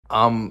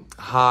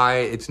Hi,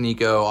 it's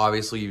Nico.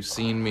 Obviously, you've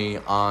seen me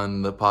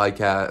on the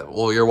podcast.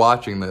 Well, you're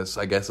watching this.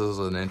 I guess this is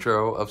an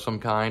intro of some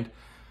kind.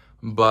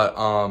 But,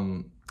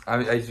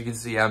 as you can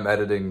see, I'm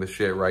editing the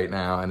shit right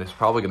now, and it's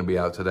probably going to be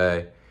out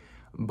today.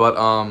 But,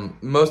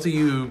 most of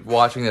you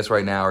watching this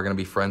right now are going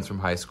to be friends from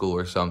high school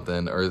or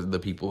something, or the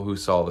people who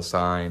saw the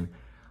sign.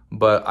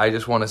 But I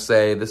just want to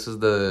say this is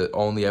the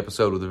only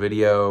episode with the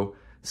video,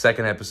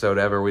 second episode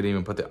ever. We didn't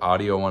even put the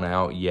audio one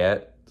out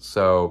yet.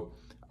 So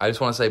I just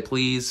want to say,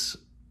 please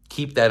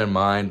keep that in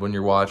mind when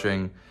you're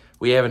watching.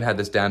 We haven't had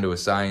this down to a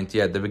science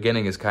yet. The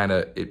beginning is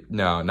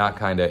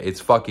it's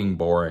fucking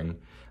boring.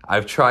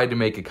 I've tried to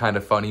make it kind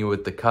of funny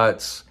with the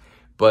cuts,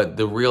 but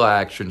the real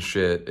action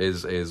shit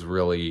is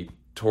really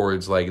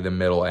towards like the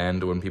middle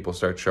end when people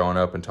start showing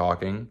up and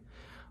talking.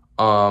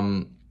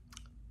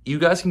 You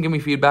guys can give me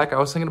feedback. I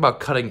was thinking about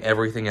cutting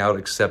everything out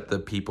except the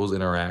people's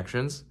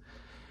interactions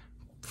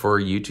for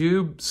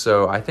YouTube.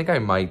 So I think I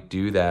might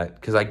do that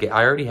because I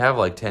already have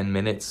like 10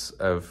 minutes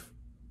of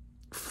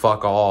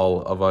fuck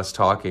all of us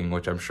talking,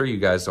 which I'm sure you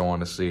guys don't want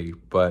to see.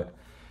 But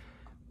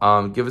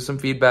give us some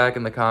feedback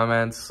in the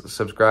comments.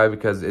 Subscribe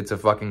because it's a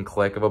fucking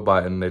click of a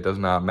button. It does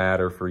not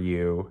matter for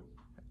you.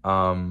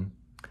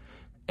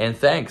 And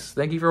thanks.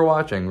 Thank you for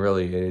watching,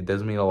 really. It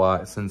does mean a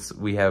lot since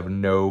we have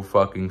no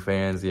fucking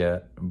fans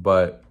yet.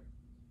 But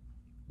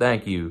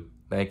thank you.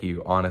 Thank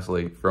you,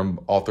 honestly,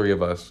 from all three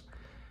of us.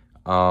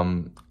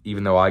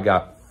 Even though I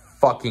got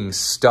fucking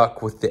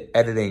stuck with the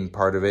editing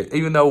part of it,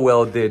 even though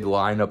Will did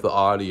line up the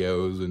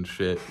audios and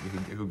shit.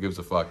 Who gives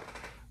a fuck?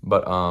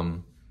 But,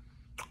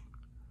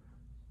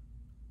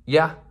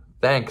 yeah,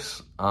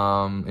 thanks.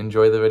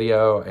 Enjoy the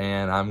video,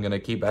 and I'm gonna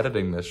keep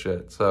editing this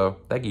shit. So,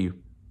 thank you.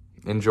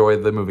 Enjoy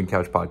the Moving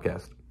Couch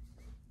podcast.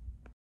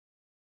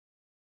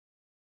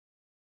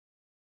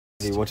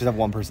 We'll just have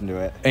one person do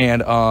it.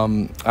 And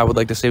I would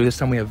like to say this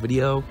time we have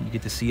video. You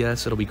get to see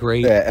us. It'll be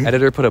great. Yeah.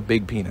 Editor put a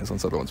big penis on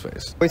someone's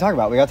face. What are you talking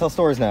about? We gotta tell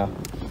stories now.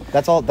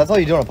 That's all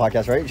you do on a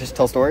podcast, right? Just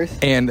tell stories?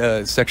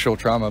 And sexual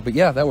trauma. But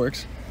yeah, that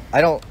works.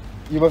 You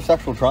have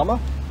sexual trauma?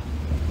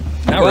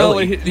 Not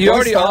really. You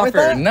already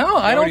offered. No,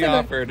 I don't think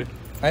offered.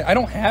 I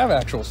don't have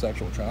actual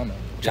sexual trauma.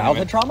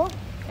 Childhood trauma?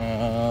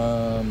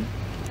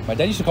 My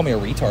dad used to call me a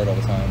retard all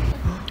the time.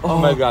 Oh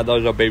my god, that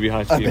was a baby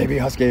husky. A baby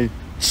husky.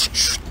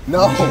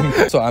 No.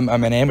 So I'm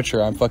an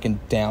amateur. I'm fucking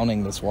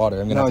downing this water.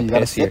 I'm gonna have to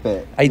piss sip here.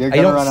 it. I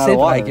don't sip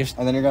it.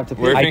 And then you're gonna have to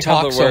piss. I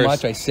talk so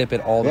much. I sip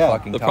it all the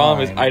fucking time. The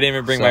problem is I didn't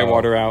even bring my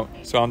water out,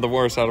 so I'm the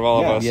worst out of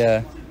all of us.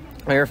 Yeah.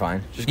 Oh, you're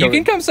fine. You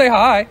can come say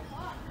hi.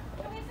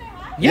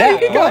 Yeah, you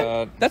can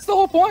come. That's the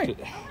whole point.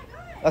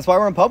 That's why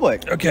we're in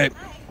public. Okay.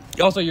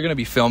 Also, you're gonna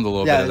be filmed a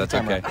little bit. That's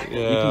okay.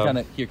 Yeah. You can kind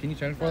of here. Can you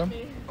turn it for them?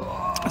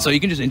 So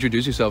you can just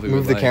introduce yourself.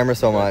 Move the camera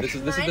so much.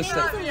 This is the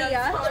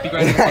Aaliyah. Speak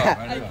right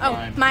into the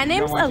phone. My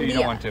name's Aaliyah. You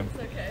don't want to.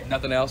 Okay.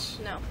 Nothing else?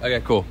 No. Okay,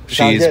 cool.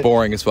 Sounds She's good.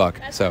 boring as fuck.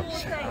 So,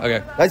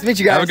 okay. Nice to meet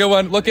you guys. Have a good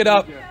one. Look it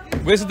up.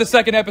 This is the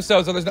second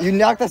episode, so there's no. You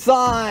knocked the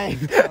sign.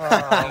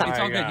 It's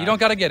all good. You don't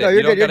gotta get it. No, you're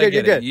you don't good, gotta you're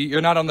get good. it.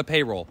 You're not on the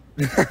payroll.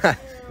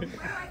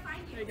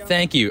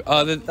 Thank you.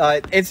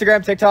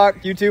 Instagram,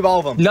 TikTok, YouTube, all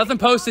of them. Nothing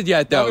posted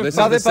yet, though. This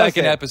is the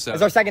second episode.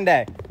 It's our second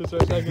day. This is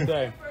our second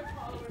day.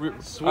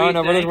 Sweet. Oh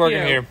no, brother's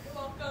working here.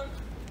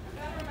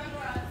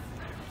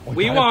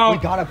 We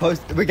won't.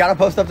 We gotta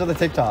post up to the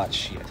TikTok.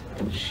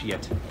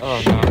 Shit. Oh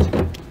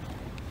no.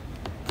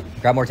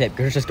 Grab more tape.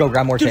 Just go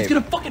grab more tape. It's gonna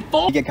fucking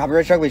fall. You get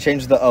copyright struck. We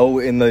changed the O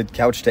in the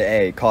couch to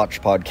A.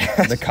 Koch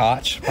podcast. The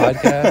Koch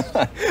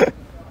podcast.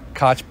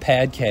 Koch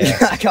podcast.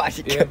 Koch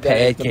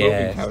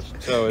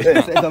Podcast. So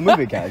it's a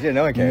movie couch. Yeah,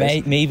 no one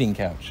cares. Maving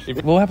couch.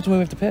 What happens when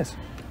we have to piss?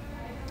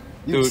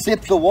 You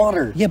sip the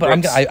water. Yeah, but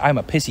I'm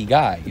a pissy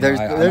guy.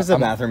 There's a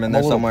bathroom in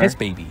there somewhere. I'm a piss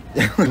baby.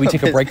 Do we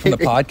take a break from the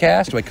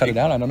podcast? Do I cut it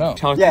out? I don't know.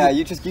 Yeah,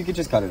 you could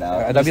just cut it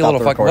out. That'd be a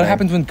little fuck. What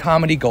happens when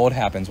comedy gold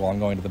happens while I'm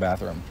going to the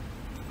bathroom?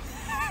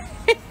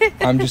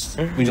 We just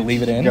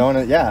leave it in?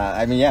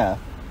 Yeah.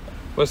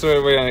 What's the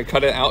way we're gonna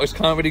cut it out? It's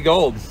comedy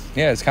gold.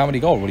 Yeah, it's comedy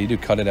gold. What do you do?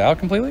 Cut it out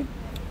completely?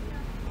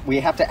 We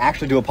have to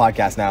actually do a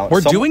podcast now.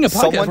 We're doing a podcast.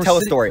 Someone tell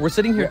a story. We're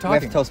sitting here talking. We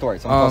have to tell a story.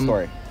 Someone tell a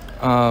story.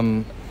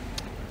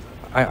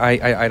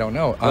 I don't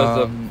know.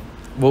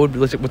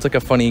 What's like a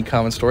funny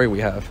common story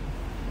we have?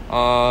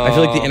 I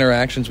feel like the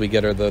interactions we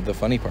get are the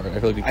funny part. I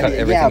feel like we cut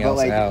everything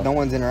else out. No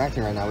one's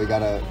interacting right now. We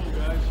gotta.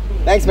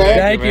 Thanks, man.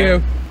 Thank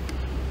you.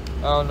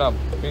 Oh no,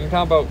 we can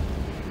talk about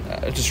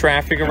just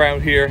traffic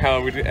around here.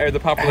 How the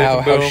population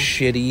how boom.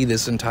 Shitty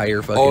this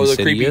entire fucking city is. Oh,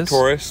 the creepy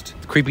tourist.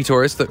 Creepy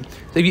tourist.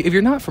 If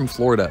you're not from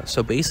Florida,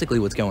 so basically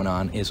what's going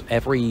on is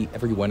every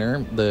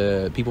winter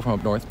the people from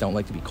up north don't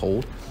like to be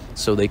cold.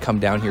 So they come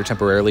down here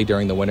temporarily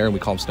during the winter, and we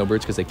call them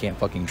snowbirds because they can't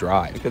fucking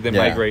drive. Because they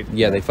migrate.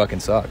 Yeah, they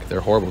fucking suck.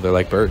 They're horrible. They're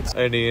like birds.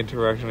 Any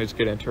interaction is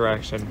good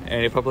interaction.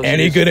 Any publicity.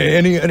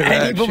 Any interaction.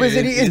 Any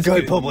publicity is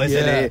good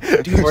publicity. Yeah.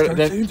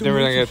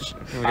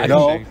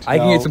 I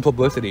can get some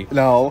publicity.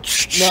 No.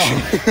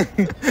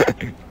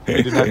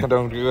 We do not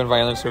condone gun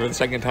violence for the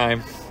second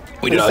time.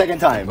 The second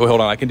time. Oh,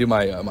 hold on. I can do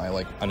my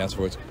my announce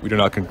words. We do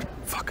not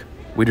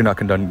We do not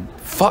condone.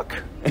 Fuck.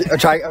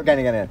 Try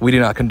again. We do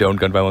not condone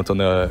gun violence on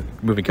the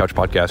Moving Couch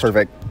podcast.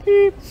 Perfect.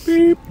 Beep,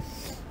 beep.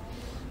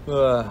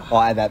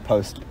 I'll add that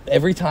post.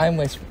 Every time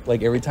we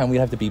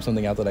have to beep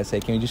something out that I say,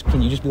 can you just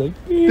be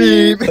like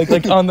beep,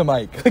 like on the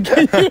mic?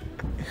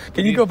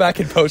 Can you go back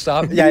and post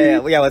op? Yeah.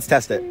 Let's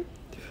test it.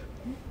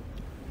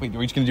 Wait, are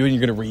we just gonna do it? And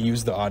you're gonna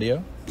reuse the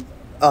audio?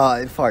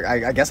 Fuck.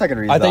 I guess I could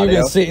read. I the thought you were audio.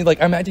 gonna say like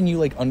imagine you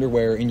like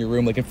underwear in your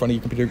room, like in front of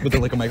your computer with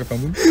like a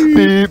microphone.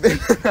 Beep.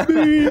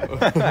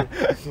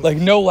 Like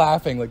no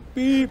laughing, like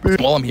beep.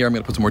 While I'm here, I'm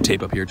gonna put some more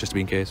tape up here just to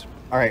be in case.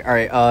 All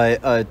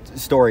right.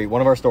 Story. One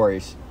of our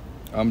stories.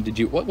 Did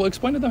you? Well,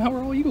 explain to them how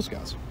we're all Eagle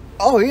Scouts.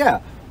 Oh yeah,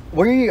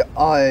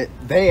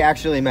 they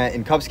actually met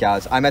in Cub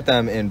Scouts. I met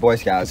them in Boy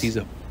Scouts. He's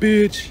a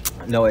bitch.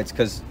 No, it's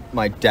because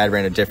my dad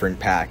ran a different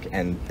pack,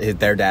 and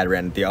their dad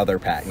ran the other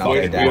pack. Not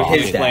their dad. We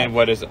His explain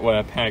dad. what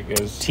a pack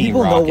is. Team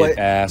People know Rocket what-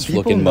 ass people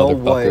looking know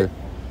motherfucker.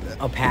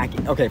 what a pack.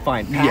 Okay,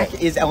 fine. Pack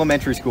is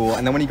elementary school,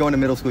 and then when you go into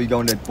middle school, you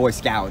go into Boy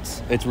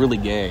Scouts. It's really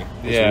gay.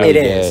 It's Yeah. really It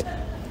is. gay.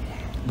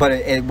 But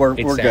we're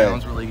It good.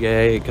 sounds really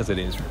gay because it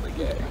is really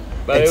gay.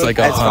 But It's it like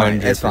was- It's fine,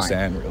 it's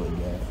 100% really gay.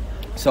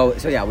 So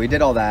yeah, we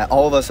did all that.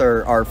 All of us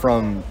are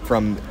from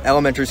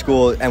elementary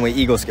school, and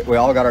we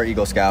all got our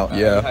Eagle Scout.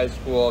 Yeah. High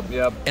school.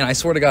 Yep. And I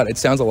swear to God, it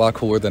sounds a lot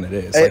cooler than it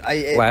is.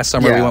 Like, last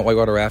summer we yeah. went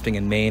whitewater rafting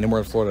in Maine, and we're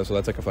in Florida, so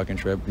that's like a fucking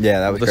trip. Yeah,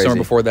 that was the crazy. summer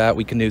before that,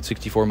 we canoed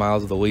 64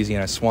 miles of the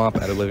Louisiana swamp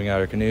out of living out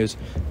our canoes.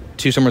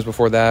 2 summers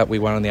before that, we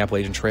went on the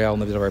Appalachian Trail and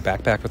lived out of our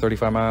backpack for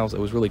 35 miles. It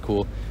was really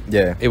cool.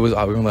 Yeah. It was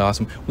really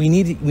awesome. We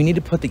need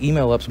to put the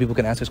email up so people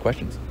can ask us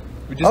questions.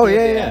 We just Oh did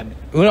yeah, the yeah. end.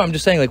 Well, no, I'm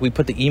just saying, like, we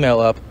put the email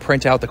up,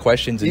 print out the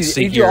questions, and You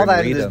sit do here all and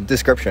that read in the them.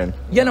 description.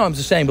 Yeah, no, I'm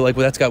just saying, but like,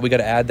 we got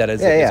to add that as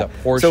a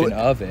portion So-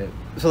 of it.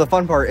 So the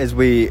fun part is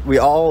we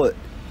all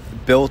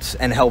built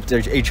and helped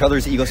each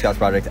other's Eagle Scouts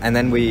project, and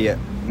then we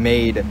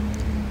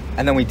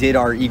did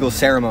our Eagle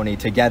ceremony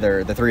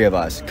together, the three of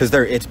us, because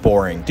it's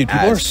boring. Dude,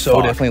 people as are so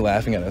fuck. definitely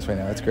laughing at us right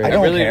now. It's great. I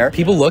don't care.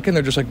 People look and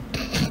they're just like,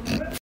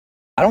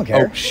 I don't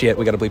care. oh shit,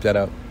 we got to bleep that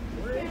out.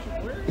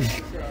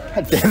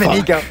 God damn it,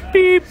 Nico.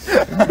 Beep.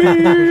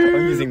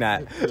 I'm using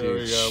that.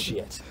 Dude,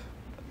 shit.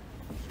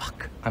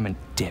 Fuck. I'm a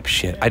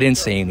dipshit. I didn't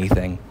say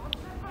anything.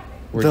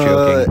 We're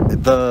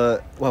joking.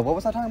 What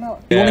was I talking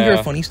about? You want to hear Yeah.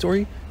 a funny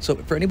story? So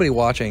for anybody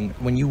watching,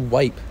 when you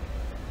wipe,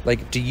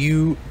 like, do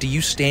you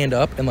stand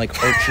up and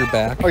like arch your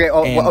back? Okay.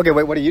 and- Okay.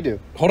 Wait. What do you do?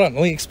 Hold on,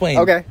 let me explain.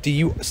 Okay. Do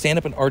you stand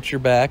up and arch your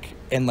back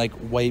and like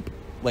wipe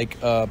like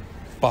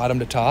bottom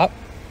to top,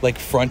 like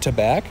front to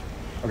back?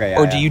 Okay.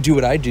 Or do you do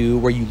what I do,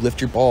 where you lift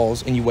your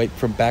balls and you wipe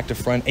from back to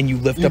front and you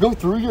lift You up? go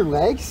through your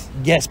legs?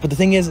 Yes, but the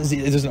thing is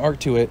there's an art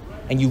to it,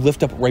 and you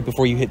lift up right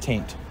before you hit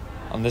taint.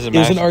 There's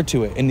There's an art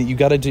to it, and you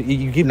gotta do.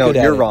 You get No, good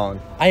at you're it. wrong.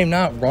 I am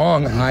not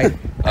wrong. I I'm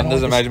don't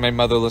just like imagine my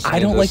mother listening. I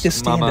don't to like to this.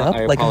 stand Mama, up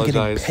I like I'm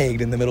apologize. getting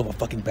pegged in the middle of a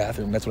fucking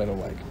bathroom. That's what I don't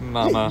like.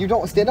 Mama. You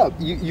don't stand up.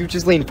 You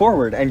just lean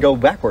forward and go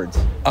backwards.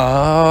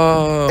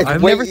 Oh,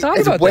 I've never thought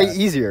about that. It's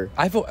way easier.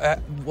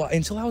 Well,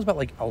 until I was about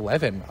like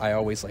 11, I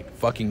always like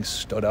fucking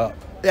stood up.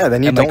 Yeah.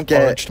 Then you and, don't like,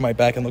 get. arched my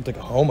back and looked like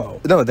a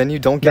homo. No. Then you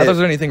don't Not get. that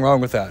there's anything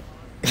wrong with that.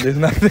 There's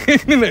nothing.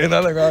 There's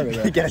nothing wrong with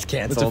that. You get us It's a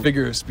canceled.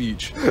 figure of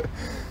speech.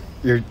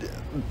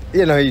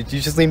 You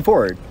just lean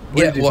forward.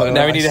 Yeah, do well, something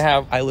now I we need to s-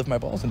 have- I lift my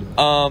balls into it.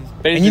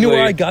 Basically. And you know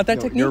where I got that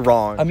No, technique? you're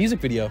wrong. A music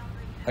video.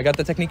 I got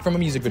the technique from a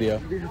music video.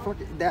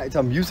 It's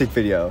a music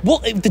video. Well,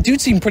 the dude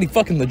seemed pretty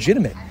fucking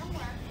legitimate.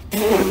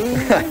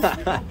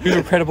 Here's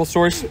a credible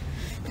source.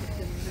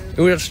 It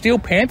was a Steel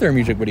Panther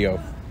music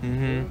video.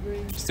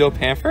 Still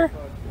Panther?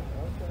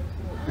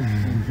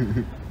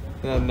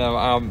 No.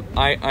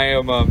 I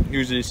am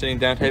usually a sitting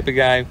down type of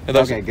guy.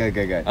 Unless, Okay,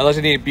 good. Unless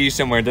I need to be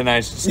somewhere, then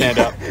I stand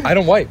up. I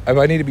don't wipe. If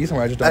I need to be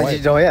somewhere, I just don't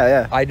wipe.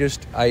 Yeah.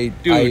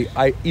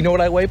 I you know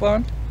what I wipe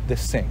on? The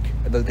sink.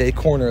 The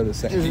corner of the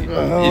sink. You like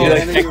And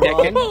then tick you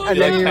decking? run, and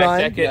You then like you tick run.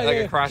 deck it, like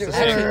across the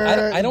sink?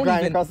 I don't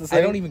Grind even. across the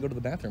I don't sink. even go to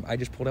the bathroom. I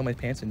just pull down my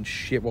pants and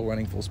shit while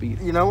running full speed,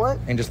 You know what?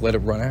 and just let it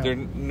run out.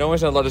 No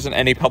one's allowed us in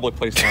any public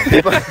place now.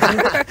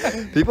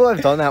 People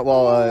have done that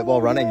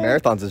while running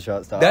marathons and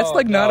stuff. That's Oh,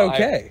 like not no,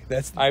 okay.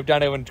 That's I've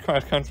done it in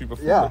cross country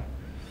before. Yeah.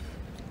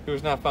 It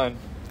was not fun.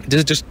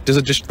 does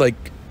it just like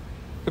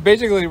But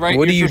basically, right?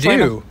 What do you're you trying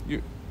do?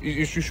 to-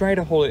 You try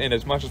to hold it in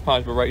as much as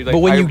possible, right? You're like, but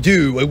when you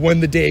do, like, when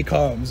the day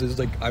comes, it's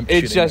like I'm.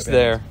 it's shitting just my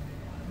there.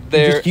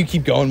 pants. You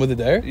keep going with it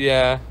there.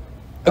 Yeah.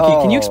 Okay,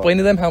 can you Oh. explain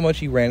to them how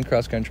much you ran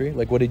cross country?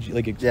 Like, what did you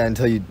like? Yeah,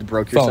 until you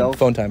broke phone yourself.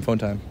 phone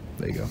time.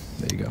 There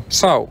you go.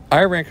 So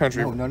I ran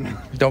country. No.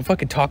 Don't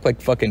fucking talk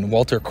like fucking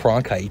Walter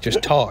Cronkite.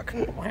 Just talk.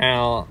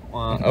 Well,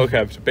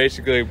 okay. So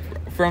basically,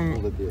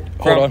 from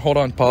Hold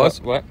on. Pause.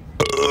 What?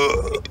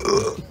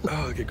 Oh,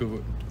 okay,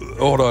 go.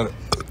 Hold on.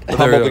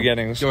 Humble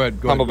beginnings. Go ahead.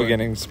 Humble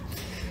beginnings.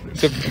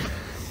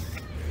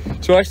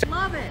 So I.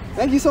 Love it.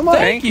 Thank you so much.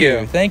 Thank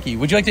you. Thank you.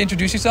 Would you like to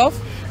introduce yourself?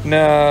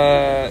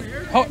 No.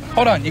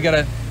 Hold on. You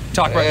gotta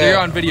talk right. You're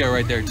on video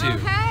right there too.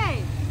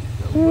 Okay.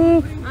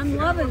 I'm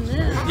loving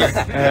this.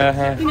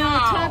 Uh-huh. You know,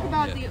 talk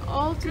about the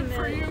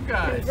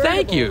ultimate.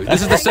 Thank you.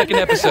 This is the second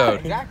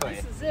episode.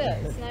 This is it.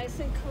 It's nice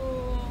and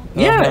cool.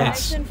 Yeah.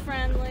 Nice and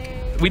friendly.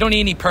 We don't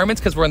need any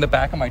permits because we're in the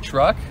back of my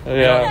truck.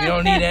 Yeah. We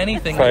don't need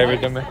anything.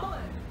 Private domain.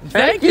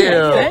 Thank you.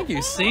 Thank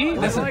you. See?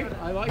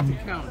 I like the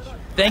couch.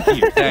 Thank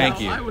you.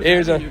 Thank you. I was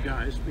Here's asking you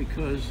guys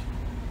because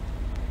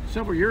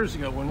several years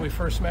ago when we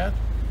first met,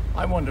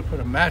 I wanted to put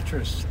a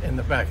mattress in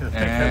the back of the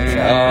pickup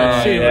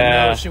truck.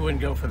 But she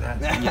wouldn't go for that.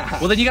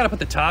 Well, then you got to put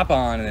the top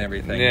on and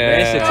everything.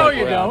 Yeah. No,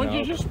 you don't.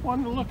 You just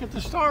wanted to look at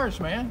the stars,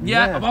 man.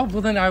 Yeah. Well,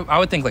 then I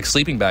would think like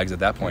sleeping bags at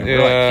that point. We're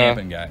like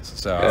camping guys,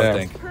 so I would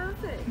think.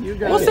 Perfect. You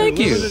guys Well, thank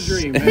are you. living a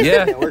dream, man.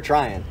 Yeah. We're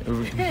trying.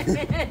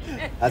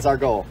 That's our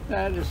goal.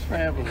 That is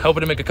fabulous.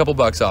 Hoping to make a couple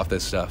bucks off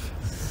this stuff.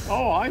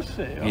 Oh, I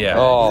see. Okay. Yeah.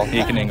 Oh.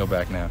 You can go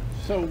back now.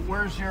 So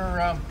where's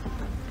your...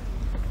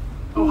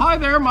 Oh, hi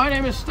there. My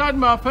name is Stud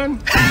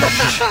Muffin.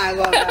 I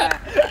love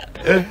that.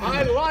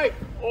 I like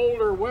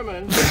older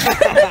women.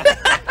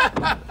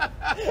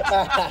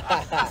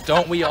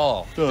 Don't we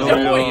all? Don't we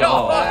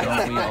all?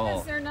 Don't we all?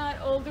 Because they're not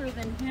older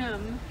than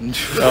him.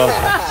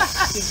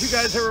 Did you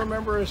guys ever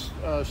remember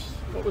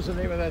what was the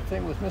name of that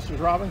thing with Mrs.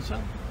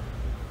 Robinson?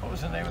 What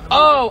was the name of the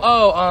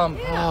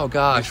movie? Oh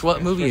gosh,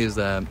 what movie is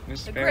that?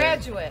 The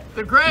Graduate.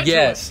 The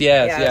Graduate.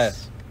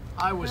 Yes.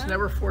 I was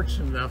never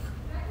fortunate enough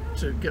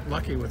to get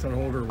lucky with an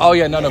older woman. Oh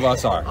yeah, none of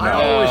us are. I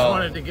always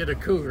wanted to get a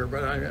cougar,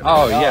 but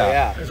Oh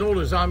yeah. as old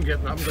as I'm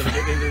getting, I'm going to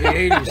get into the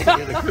 80s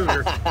to get a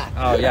cougar.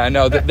 Oh yeah, I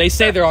know. They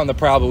say they're on the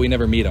prowl, but we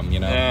never meet them. You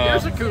know.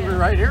 There's a cougar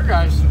right here,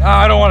 guys. Oh,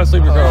 I don't want to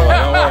sleep your girl away.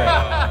 Don't worry.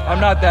 I'm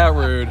not that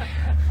rude.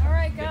 All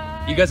right,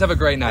 guys. You guys have a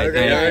great night.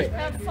 Thank you.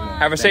 Have fun.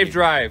 Have a safe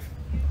drive.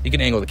 You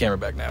can angle the camera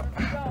back now.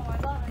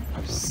 Yeah,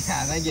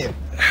 thank you.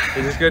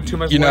 Is this good? Too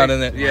much You're weight? not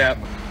in it. Yeah.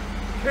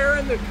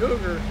 Karen the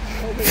cougar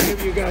told me to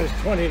give you guys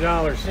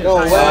 $20. Since No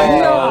I- way.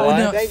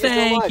 No, Thank you so much.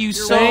 thank you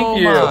so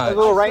Let's much.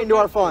 go right into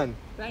our fun.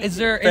 Is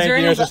there Thank you,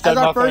 any? Mr. Stud That's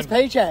our Muffin. first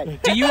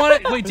paycheck. Do you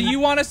want to wait? Do you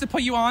want us to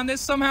put you on this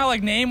somehow,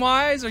 like name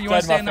wise, or you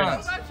want to stay Stud Muffin.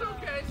 anonymous? That's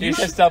okay. You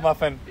said Stud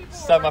Muffin.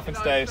 Stud Muffin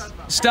stays.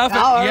 Stuff it.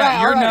 All Yeah, right,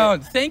 you're all right.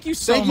 known. Thank you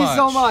so Thank much. you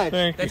so much.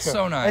 Thank That's you.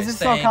 so nice. This is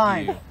so Thank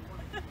kind. you.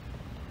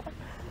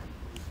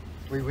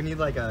 We need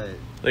like a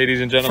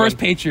Ladies and gentlemen. First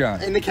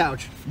Patreon. in the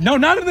couch. No,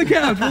 not in the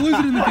couch. We'll lose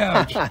it in the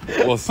couch.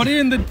 Well, Put it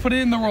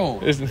in the roll.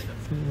 Isn't-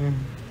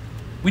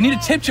 We need a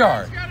tip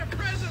jar. Got a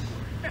present.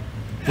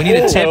 We need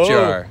a tip Oh.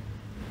 jar.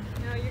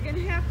 No, you're going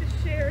to have to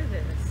share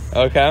this.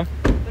 Okay.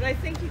 But I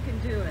think you can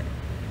do it.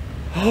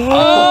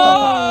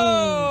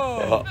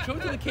 Oh! Show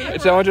it to the camera.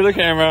 Show it to the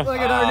camera. Look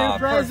at our new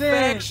present.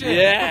 Perfection.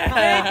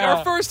 Yeah.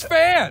 Our first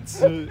fans.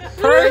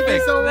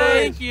 Perfect. so much.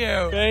 Thank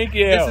you. Thank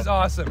you. This is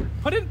awesome.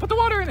 Put the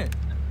water in it.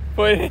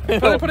 Put it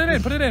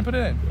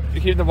in.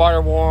 Keep the water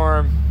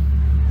warm.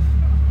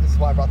 This is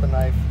why I brought the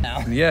knife.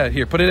 Yeah,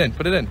 here, put it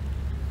in.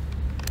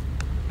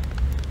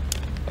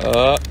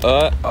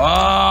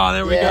 Oh,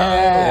 there we go.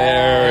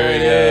 There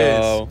we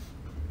go.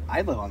 I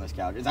live on this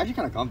couch. It's actually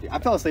kind of comfy. I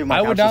fell asleep on my I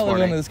couch would not this live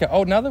morning. on this couch.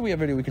 Oh, now that we have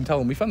video, we can tell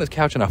them. We found this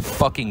couch in a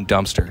fucking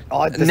dumpster.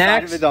 Oh, at the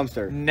side of the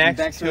dumpster.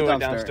 Next to a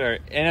dumpster.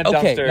 In a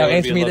Okay, dumpster. now it would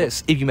answer be me a little-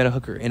 this. If you met a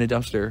hooker in a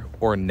dumpster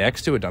or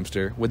next to a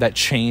dumpster, would that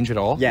change at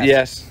all? Yes.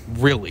 Yes.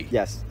 Really?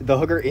 Yes. The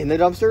hooker in the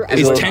dumpster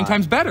It's will 10 not.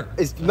 times better.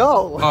 It's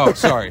no. Oh,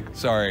 sorry.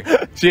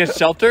 She has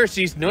shelter.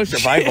 She's no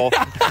survival.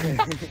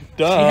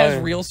 She has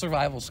real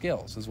survival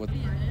skills, is what.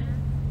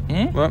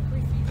 What?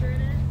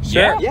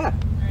 Yeah. Yeah.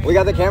 We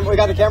got the camera. We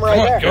got the camera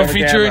right there. Go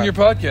feature in your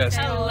podcast.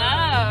 Hello.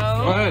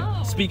 Go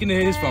ahead. Speaking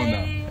to his phone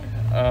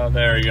now. Oh,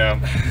 there we go.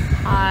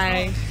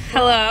 Hi.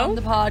 Hello.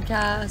 The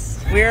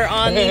podcast. We're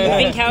on the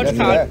Moving Couch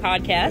Yeah.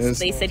 podcast. Yes.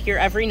 They sit here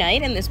every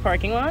night in this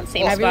parking lot,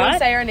 same Everyone spot.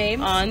 say our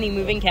names. On the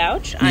Moving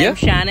Couch. I'm Yep.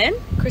 Shannon,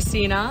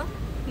 Christina.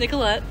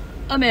 Nicolette,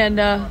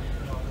 Amanda.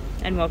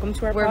 and welcome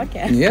to our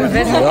podcast. Yeah.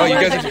 Well,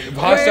 you guys are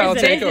hostile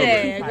We're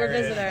takeover. We're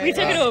visitors. We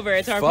took it over.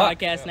 It's our Fuck.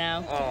 podcast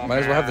now. Might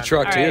as well have the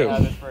truck All too.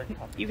 right.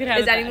 You could have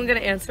Is it anyone back.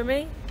 going to answer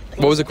me?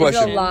 What was the Is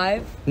question? it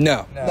live?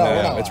 No, we're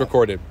not it's live.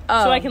 recorded.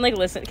 Oh. So I can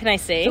listen. Can I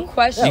say? The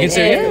question You can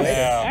say it.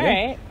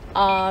 is,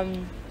 All right.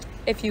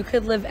 if you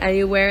could live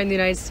anywhere in the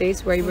United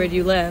States, where would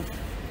you live?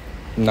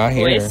 Not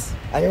here. Voice.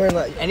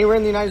 Anywhere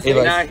in the United If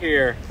States. Not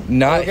here.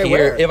 Not Okay, here.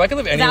 where? If I could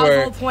live That was the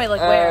anywhere, whole point.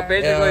 Like where?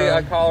 Basically,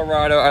 Yeah.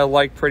 Colorado. I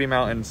like pretty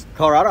mountains.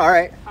 Colorado. All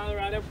right.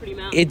 Colorado, pretty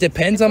mountain. it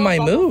depends on my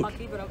mood.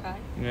 Fucky, but okay.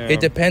 Yeah. It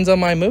depends on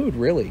my mood,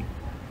 really.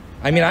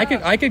 I mean, I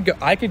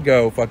could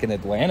go fucking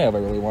Atlanta if I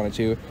really wanted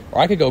to,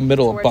 or I could go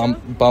middle of Georgia?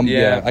 bum.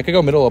 Yeah. Yeah, I could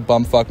go middle of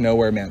bumfuck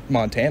nowhere,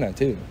 Montana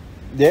too.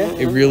 Yeah.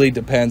 It really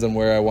depends on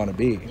where I want to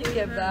be. You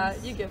give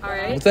that. You give that. All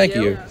Well, right. thank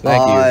you.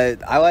 Thank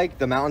you. I like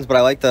the mountains, but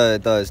I like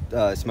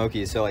the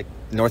Smokies. So like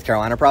North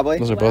Carolina, probably.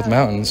 Those are both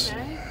mountains.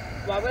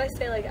 Why would I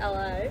say like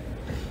LA?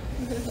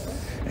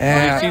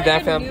 Eh, See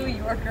that fam? New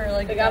Yorker,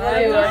 like I'm I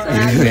a New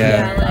Yorker.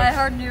 Yeah. I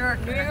heard New York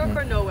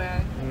or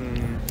nowhere.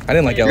 I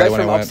didn't like You LA guys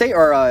when I from went. upstate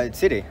or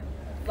city?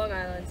 Long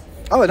Island.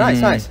 Oh, nice,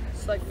 nice.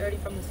 It's like 30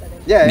 from the city.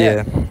 Yeah,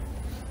 yeah. Yeah.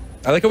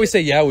 I like how we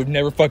say, yeah, we've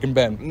never fucking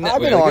been.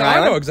 I've been to Long I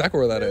know Island. exactly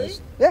where that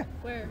is. Yeah.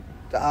 Where?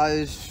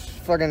 It's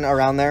fucking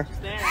around there.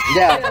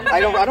 Yeah, I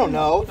don't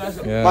know.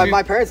 Yeah.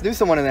 My parents knew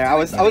someone in there. I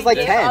was like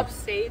Give 10.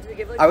 Upstate, we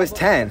give, like, I was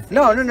 10.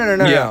 No.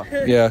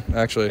 Yeah, yeah,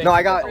 actually. No,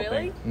 I got.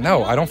 Really?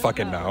 No, I don't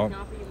fucking know.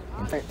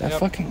 That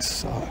fucking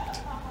sucked.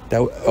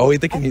 They're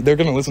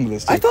gonna listen to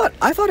this. Too.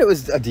 I thought it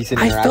was a decent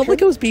interaction. I felt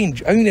like it was being.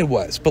 I mean, it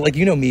was, but like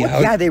you know me.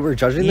 Well, yeah, they were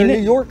judging the New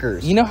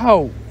Yorkers. You know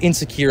how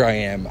insecure I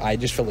am. I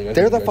just feel like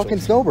they're the fucking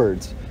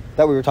snowbirds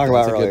that we were talking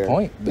about earlier. That's a good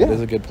point. That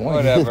is a good point.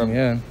 Whatever.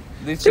 Yeah.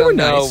 At least you'll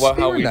know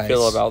how we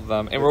feel nice. about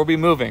them, and we'll be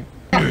moving.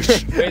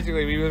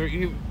 Basically,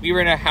 we were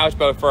in a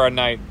houseboat for a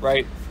night,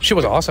 right? She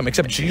was awesome,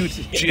 except Jude,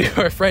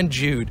 our friend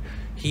Jude.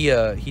 He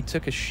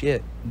took a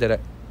shit that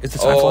is the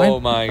time flying? Oh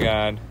my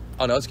god.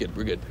 Oh no, it's good.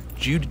 We're good.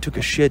 Jude took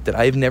a shit that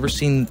I've never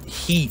seen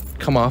heat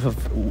come off of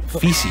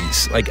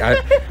feces. Like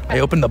I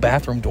opened the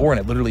bathroom door and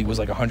it literally was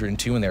like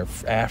 102 in there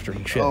after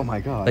he shit. Oh my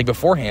god. Like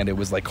beforehand it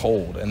was like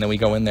cold, and then we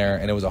go in there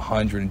and it was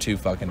 102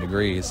 fucking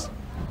degrees.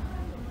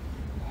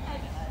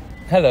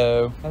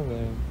 Hello.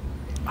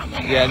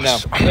 Yeah, no.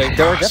 Like,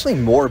 There are definitely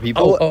more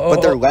people,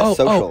 but they're less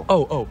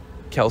social.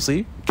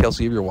 Kelsey, if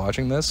you're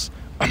watching this,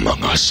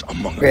 Among Us.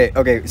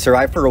 Okay.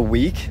 Survive for a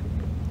week.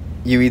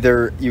 You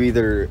either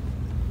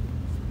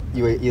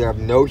have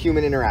no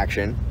human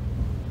interaction,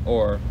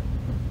 or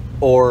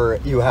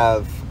you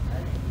have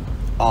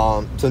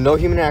so no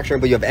human interaction,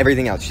 but you have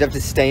everything else. You have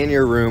to stay in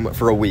your room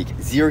for a week.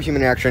 0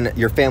 human interaction,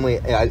 your family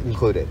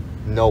included.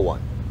 No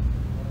one.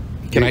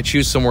 Can I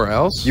choose somewhere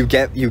else? You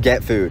get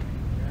food.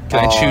 Can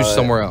I choose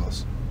somewhere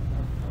else?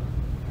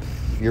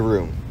 Your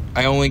room.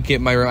 I only get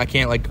my room. I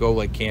can't like go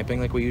like camping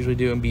like we usually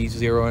do and be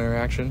 0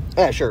 interaction.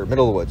 Yeah, sure.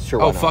 Middle of the woods. Sure.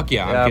 Oh why not? fuck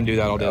yeah, I can do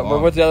that all day long.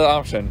 But what's the other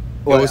option?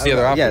 What was the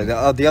other option?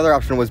 Yeah, the other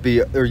option was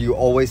or you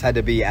always had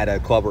to be at a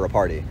club or a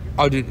party.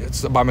 Oh, dude,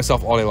 it's by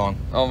myself all day long.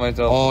 Oh my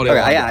god. All day Okay,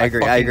 long. yeah, I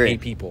agree. I fucking agree.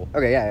 hate people.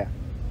 Okay, yeah.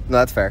 No,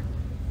 that's fair.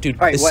 Dude,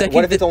 All right, the what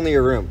second if it's only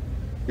your room?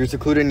 You're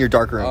secluded in your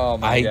dark room. Oh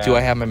my god. Do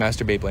I have my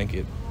masturbate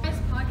blanket? You guys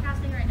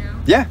podcasting right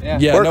now? Yeah.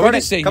 Yeah, We're no, we recording.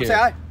 just say Come here. say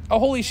hi. Oh,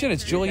 holy shit,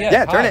 it's Juliet.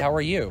 Yeah, turn Hi, it. how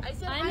are you? I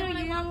said I know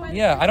you.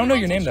 Yeah, I don't know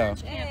your name though.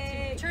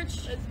 Church.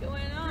 What's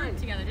going on?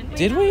 Together, didn't we?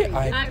 Did we?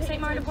 St.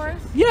 Martin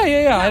Forest?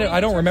 Yeah. I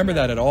don't remember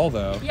that at all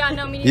though. Yeah,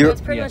 no, me You- neither. It's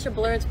pretty much a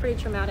blur. It's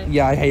pretty traumatic.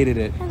 Yeah, I hated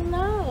it.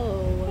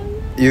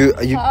 Hello. You.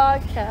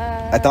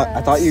 Podcast.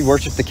 I thought you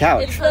worshipped the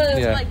couch. It's the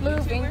Yeah. like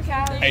moving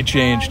couch. I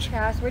changed.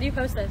 Podcast. Where do you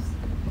post this?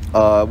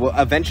 Well,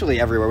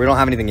 eventually everywhere. We don't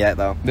have anything yet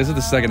though. This is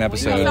the second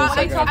episode.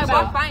 I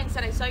walked by and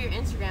said I saw your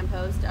Instagram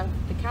post of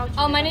the couch.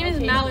 Oh, my name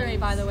is Mallory,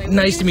 by the way.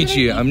 Nice to meet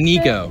you. I'm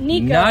Nico.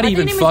 Not I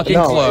even think it was fucking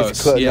Ethan.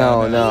 close.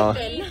 Yeah, No.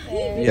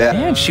 Yeah.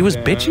 Man, she was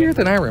bitchier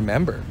than I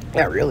remember.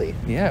 Yeah, really.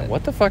 Yeah,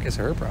 what the fuck is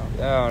her problem?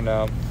 Oh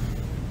no.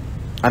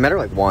 I met her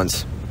like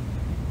once.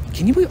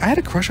 Can you believe I had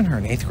a crush on her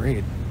in 8th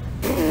grade?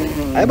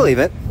 I believe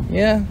it.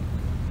 Yeah.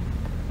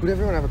 Who'd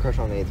everyone have a crush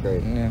on in 8th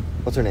grade? Yeah.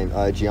 What's her name?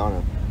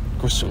 Gianna.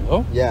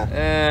 Grasulo?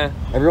 Yeah.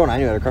 Everyone I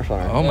knew had a crush on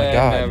her. Oh my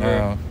god, never.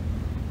 no.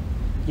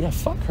 Yeah,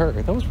 fuck her.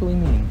 That was really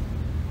mean.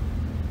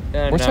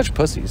 We're such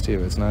pussies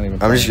too. It's not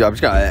even. I'm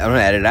gonna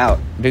edit it out.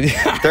 Did you-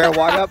 They're gonna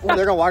walk up.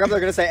 They're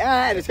gonna say,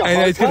 and it's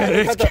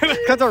gonna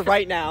cut her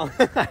right now.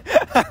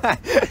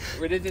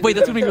 Wait,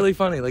 that's gonna be really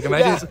funny. Like,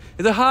 imagine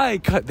it's a high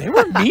cut. They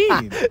were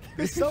mean.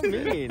 They're so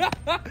mean.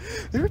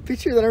 They were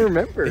bitchier than I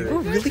remember. They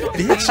were really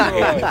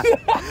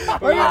bitchy.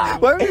 Why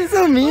were they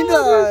so mean to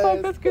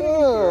us? That's gonna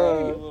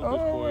be great.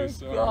 Oh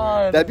my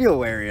god. That'd be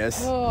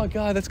hilarious. Oh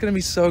god, that's gonna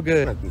be so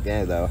good.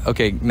 Yeah, though.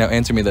 Okay, now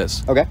answer me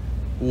this. Okay.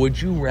 Would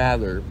you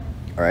rather?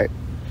 All right.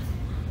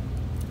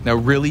 Now,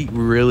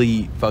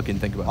 really fucking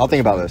think about. I'll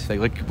think about this.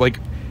 Like,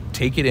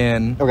 take it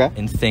in. Okay.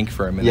 And think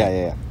for a minute.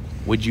 Yeah.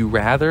 Would you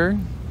rather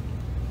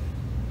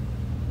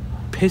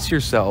piss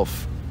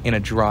yourself in a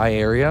dry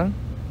area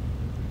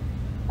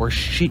or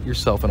shit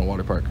yourself in a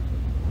water park?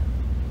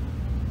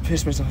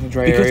 Piss myself in a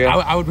dry Because area.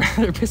 I would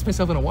rather piss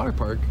myself in a water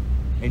park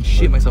and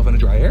shit myself in a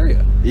dry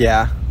area.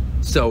 Yeah.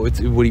 So it's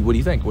what do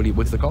you think?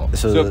 What's the call?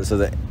 So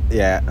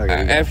yeah. Okay.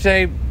 I have to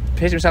say,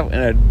 piss yourself in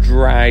a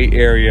dry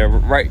area.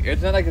 Right.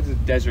 It's not like it's a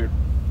desert.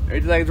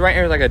 It's like the right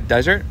area is like a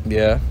desert.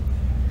 Yeah.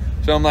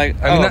 So I'm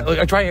like, I mean,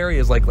 a dry area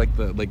is like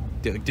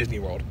Disney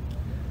World.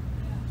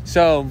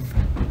 So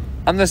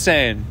I'm just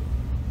saying,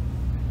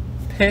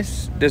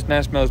 piss does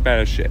not smell as bad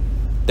as shit.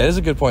 That is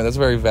a good point. That's a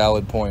very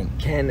valid point.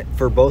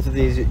 For both of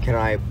these, can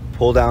I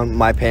pull down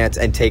my pants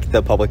and take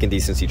the public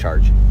indecency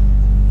charge?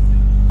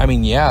 I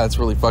mean, yeah, it's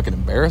really fucking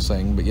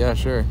embarrassing, but yeah,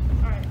 sure.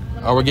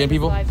 Are we getting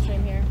people? Live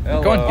stream here.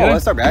 Hello. Go on, get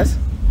What's up, guys?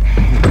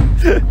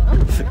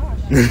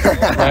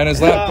 Ryan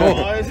is lap. Cool.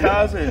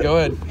 How's it? Go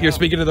ahead. Here,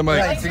 speaking to the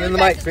mic. Speaking of the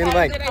mic.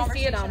 I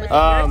see it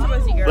on.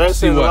 Listen,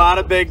 See a what? lot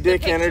of big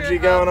dick energy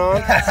going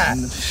on.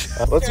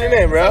 What's your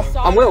name, bro?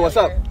 I'm Will. What's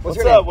up? What's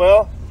your up,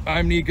 Will?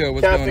 I'm Nico.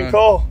 What's going Captain on?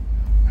 Cole.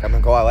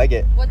 Captain Cole. I like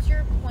it. What's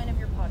your point of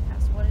your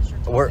podcast? What is your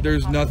topic?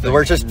 There's nothing.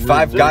 We're just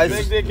five guys.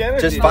 Big dick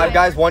energy. Just 5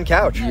 guys, 1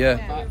 couch.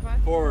 Yeah.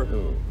 Four.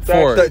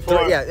 Four.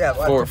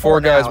 Yeah. Four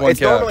guys, now. 1 It's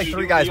couch. normally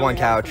 3 guys, 1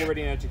 couch.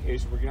 Liberty and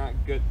education. We're not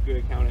good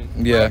accounting.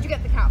 Yeah. Where'd you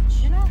get the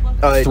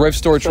couch? Thrift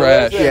store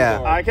trash. listen,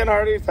 Yeah. I can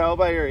already tell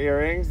by your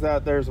earrings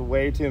that there's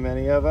way too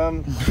many of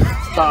them.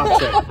 It's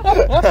toxic.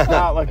 It's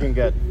not looking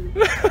good.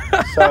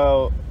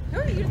 So, Who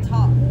are you to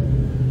talk?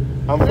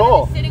 I'm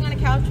cool. Sitting on a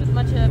couch with a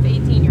bunch of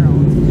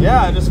 18-year-olds.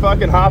 Yeah, I just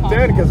fucking hopped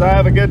in because I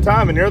have a good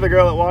time, and you're the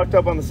girl that walked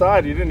up on the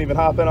side. You didn't even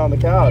hop in on the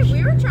couch. Hey,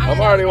 we were trying I'm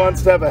to already one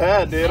step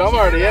ahead, dude. I'm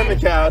already in the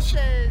couch.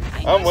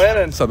 I'm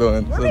winning. So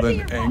then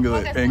angle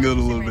it a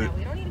little bit.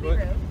 We don't need to be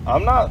rude.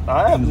 I'm not.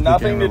 I have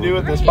nothing to do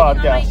with this Right,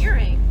 you know my podcast.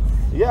 earrings.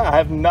 Yeah, I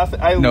have nothing.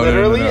 I No,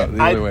 literally, the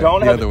other I way, don't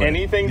the have other way,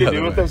 anything the to do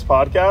other with way. this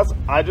podcast.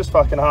 I just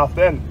fucking hopped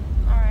in.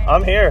 All right.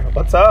 I'm here.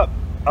 What's up?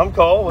 I'm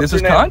Cole. What's This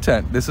is your name?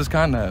 content. This is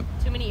content.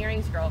 Too many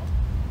earrings, girl.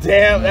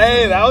 Damn.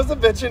 Hey, that was a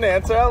bitchin'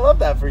 answer. I love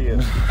that for you.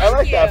 I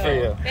like that for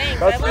you. Thanks.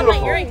 That's I love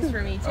beautiful. my earrings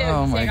for me, too. Oh So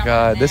I my got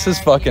god, one this there, is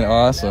fucking here.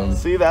 awesome.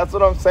 See, that's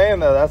what I'm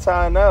saying though. That's how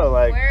I know.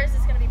 Like, Where is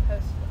this going to be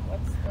posted?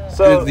 What's the...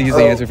 so He's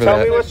the answer for tell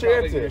that. me what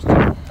you're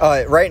into.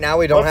 Right now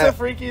we don't What's have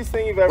the freakiest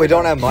thing you've ever we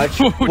don't done? have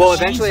much. Oh, We'll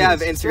eventually have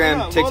Jesus.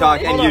 Instagram,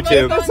 TikTok, and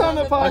YouTube. Get this on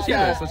the Let's hear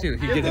this. podcast. Let's hear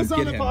it. Get Get him. this on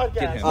Get the him. podcast.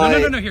 Get him. Uh,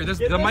 No. Here. There's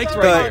the Get this mic's on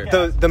right the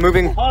here. The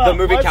moving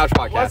What's- couch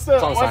podcast. What's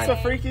It's on the the sign.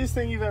 freakiest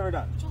thing you've ever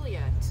done?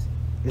 Juliet.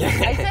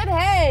 I said,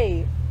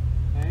 hey.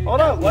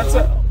 Hold on. What's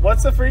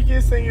the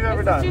freakiest thing you've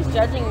ever done? She's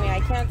judging me. I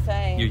can't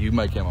say. You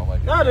mic him. I'll mic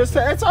him. No,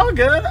 it's all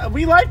good.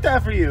 We like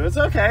that for you. It's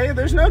okay.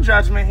 There's no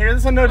judgment here.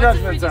 This is a no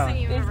judgment zone.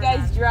 This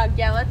guy's drunk.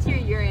 Yeah, let's hear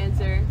your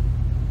answer.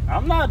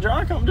 I'm not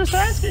drunk. I'm just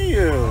asking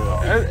you.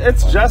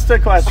 It's just a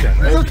question.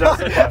 It's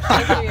just a question.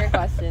 Answer your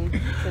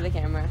question to the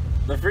camera.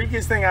 The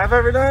freakiest thing I've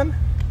ever done?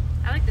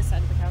 I like this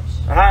side of the couch.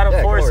 I had a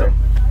Yeah, foursome.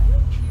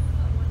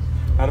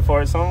 I had a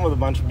foursome with a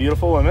bunch of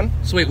beautiful women.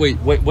 So wait.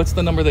 What's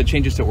the number that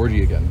changes to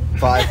orgy again?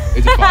 5.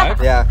 Is it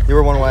 5? Yeah, you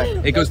were one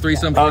away. It goes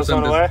threesome, I was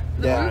foursome. on the way.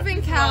 Yeah.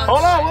 Moving couch.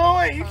 Hold on,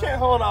 wait. You can't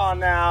hold on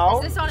now.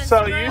 Is this on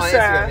So Instagram? you On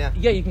said. Instagram, yeah.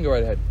 Yeah, you can go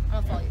right ahead.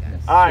 I'll follow you guys.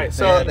 All right,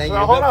 so, Yeah, thank so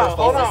you. hold on, Is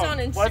hold this on.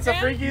 on What's the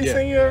Instagram? freakiest Yeah.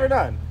 thing you ever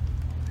done?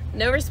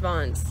 No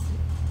response.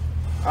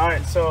 All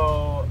right,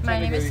 so My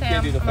name is you Sam.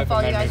 can't do I'm the going to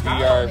follow you guys. fucking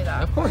You follow me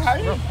that. Of course. how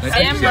you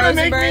Sam gonna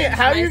make me? Rosenberg,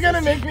 How you my gonna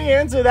sister. make me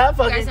answer that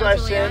fucking guys know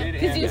question? Julia?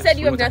 Because you said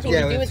you have nothing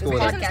Yeah, to do it's with this cool.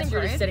 podcast.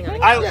 You're just sitting on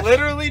the I couch.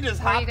 literally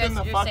just Were you hopped guys in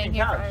the just fucking staying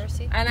here for couch.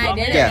 IRC? And I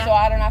didn't, Yeah. so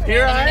I don't have to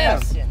Here make I any am.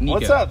 notes. Nico.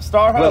 What's up,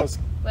 Star Will. Host?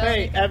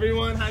 Hey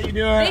everyone, how you doing?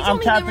 They I'm told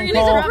me they Captain were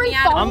Cole.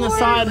 gonna I'm the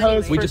side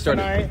host. We for just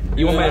started. tonight.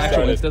 You want my Yeah.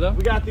 actual Insta though?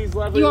 We got these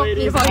lovely You want me to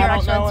ladies. follow your I don't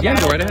actual know Insta? Yeah,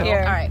 enough. go right ahead. Here.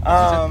 All right.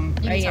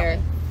 Right Right here.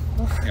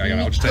 Yeah,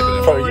 I'll just type it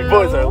in. Bro, you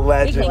boys are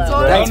legends, Thanks,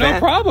 bro. Thanks, no man.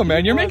 problem,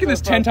 man. You're making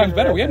this 10 times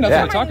better. We have nothing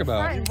Yeah. to talk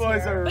about. You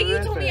boys are. But you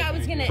told me ripping. I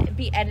was gonna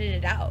be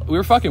edited out. We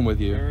were fucking with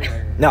you.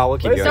 No, we'll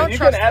keep Listen, going. you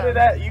trust can edit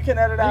them. that. You can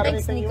edit out Thanks,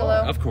 anything you Nicolo.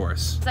 want. Of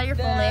course. Is that your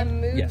full The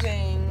name?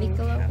 moving.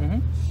 Nicolo.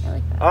 I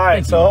like that. All right,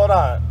 Thank so you. hold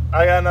on.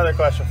 I got another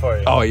question for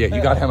you. Oh yeah,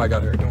 you got him. I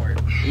got her. Don't worry.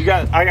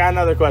 I got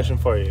another question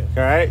for you.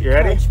 All right, you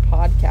ready?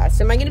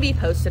 Podcast. Am I gonna be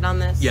posted on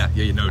this? Yeah.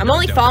 You know. I'm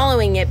only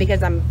following it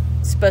because I'm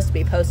supposed to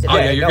be posted. Oh on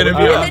yeah, it. you're gonna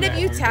be. no, And then if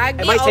you tag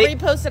me, might I'll take-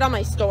 repost it on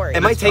my story.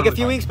 It might take a totally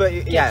few fine. weeks, but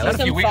yeah. Not let's- a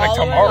few some weeks, like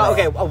followers. tomorrow.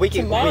 Okay, a week,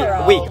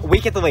 Tomorrow.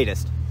 week at the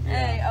latest.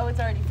 Hey, oh, it's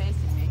already facing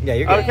me. Yeah,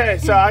 you're good. Okay,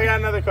 so I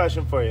got another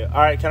question for you. All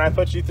right, can I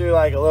put you through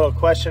like a little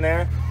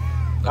questionnaire?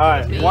 All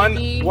right,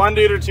 Maybe. one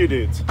dude or two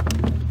dudes?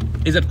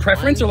 Is it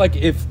preference or like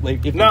if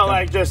No,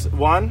 like just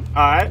one.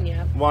 All right,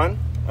 Yeah. one.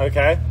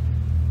 Okay.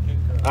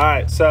 All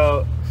right,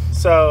 so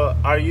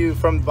are you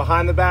from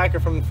behind the back or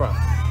from the front?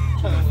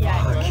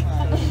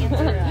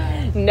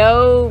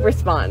 No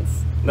response.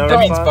 No that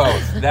means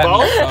response? both. That Both?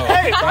 means both.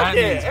 Hey, That fuck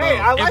it. means Hey,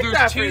 both. I If like there's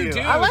that for two you. dudes,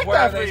 I like where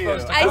that are for they you.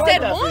 supposed to I like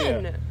said that for you.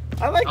 one.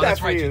 I like Oh, that that's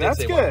for right, you. you did That's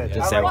say good. one. You did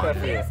I say like one. that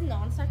for you. This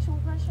non-sexual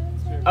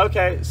questions?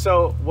 Okay,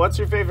 so what's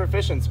your favorite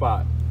fishing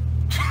spot?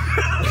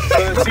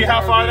 So see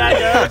how far that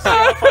goes? See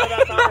how far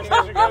that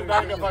conversation goes?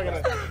 Now you can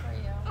fucking-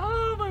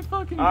 Oh my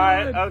fucking All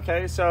right,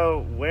 okay,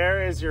 so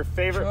where is your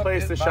favorite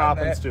place to shop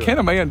in Stewart? Can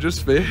a man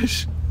just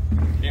fish?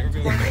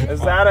 Is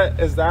that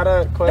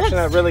a question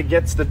that really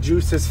gets the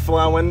juices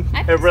flowing?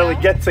 I It think really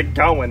so. gets it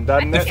going,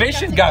 doesn't The it?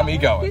 fishing got me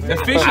going. The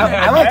fishing I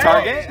had like my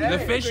Target. heart. The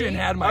fishing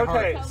had my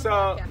Okay, heart.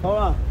 so hold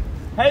on.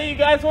 Hey, you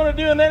guys want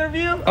to do an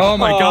interview? Oh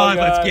my god,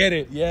 let's get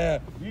it. Yeah.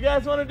 You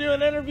guys want to do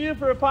an interview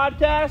for a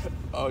podcast?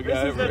 Oh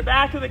This is the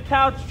Back of the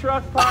Couch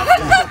Truck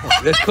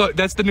podcast.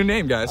 That's the new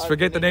name, guys.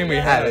 Forget the name we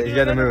Yeah, had. you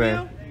gotta move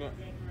in.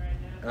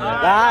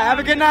 Have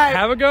a good night.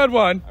 Have a good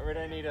one.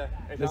 I need a.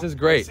 This is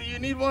great. So you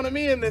need one of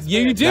me in this.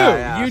 You bitch. do.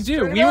 Yeah. You do.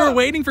 Straight We were up.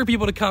 waiting for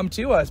people to come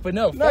to us, but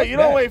no. No, fuck you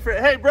don't that. wait for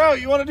it. Hey, bro,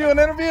 you want to do an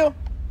interview?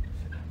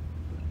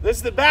 This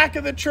is the Back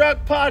of the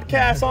Truck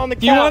podcast on the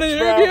couch. You want an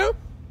bro. interview?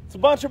 It's a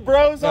bunch of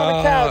bros on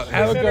the couch.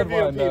 Have a just good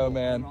interviewing one, though, people.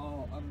 man.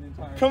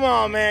 Come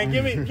on, man.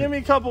 Give me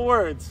a couple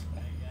words.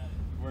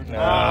 You We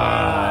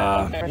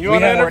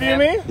want to have- interview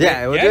me?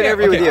 Yeah, we'll do an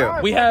interview with okay.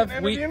 you. We have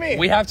Interview me.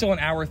 we have till an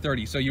hour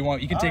 30, so you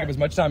can take up as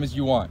much time as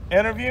you want.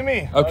 Interview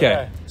me.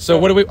 Okay. So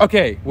what do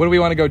we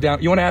want to go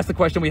down? You want to ask the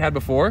question we had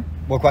before?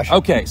 What question?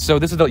 Okay. So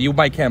this is you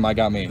Mike him, I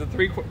got me.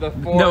 The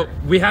four. No,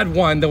 we had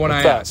one, the one I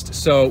What's up? asked.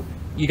 So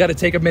you got to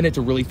take a minute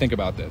to really think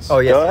about this. Oh,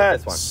 yes. Go ahead.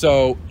 This one.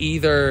 So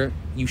either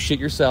you shit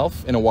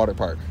yourself in a water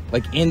park,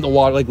 like in the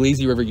water, like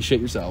lazy river, you shit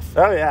yourself,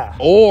 Oh yeah.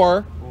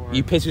 or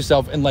you piss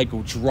yourself in like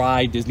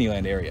dry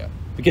Disneyland area.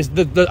 Because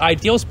the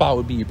ideal spot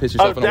would be you piss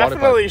Oh, yourself in a water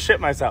definitely park. shit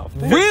myself.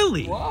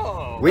 Really?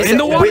 We In said-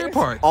 the water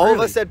park, All of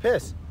really? us said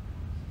piss.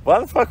 Why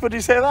the fuck would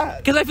you say that?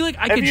 Because I feel like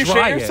I If could you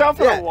dry shit yourself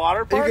in Yeah, a water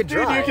you park, could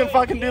dude, dry. you can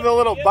fucking do the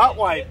little butt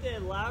wipe. You have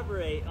to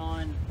elaborate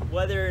on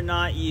whether or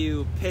not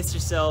you piss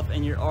yourself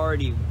and you're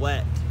already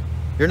wet.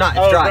 You're not. It's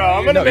Oh, dry. bro,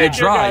 I'm gonna No, make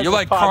you're dry. your You're guys'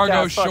 like cargo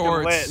podcast fucking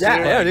shorts. lit, Yeah,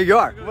 dude. yeah, you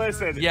are.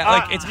 Listen, Yeah,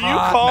 like, it's you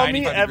hot, call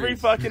me 95 every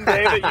degrees. fucking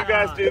day that you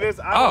guys do this,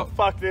 I Oh. will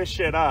fuck this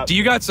shit up. Do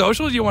you got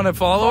socials? You want to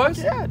follow us?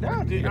 Yeah,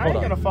 no, dude, I hold ain't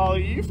on. gonna follow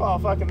you. You follow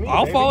fucking me.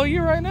 I'll baby. follow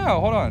you right now.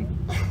 Hold on.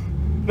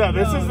 No,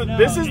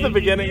 this is the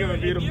beginning of a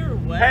If beautiful. you're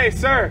wet, Hey,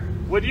 sir,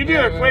 would you do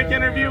a quick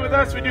interview with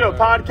us? We do a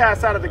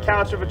podcast out of the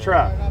couch of a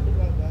truck.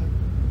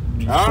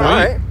 All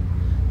right.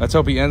 Let's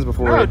hope he ends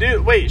before. No,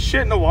 dude, wait,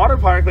 shit in the water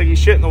park? Like you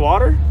shit in the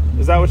water?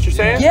 Is that what you're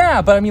saying?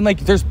 Yeah, but I mean, like,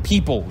 there's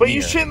people. But you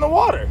here. shit in the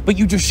water. But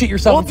you just shit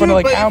yourself in front of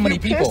like but how if many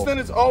you people? Piss, then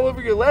it's all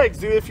over your legs,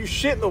 dude. If you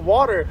shit in the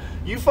water,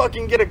 you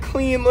fucking get a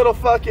clean little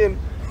fucking.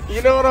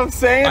 You know what I'm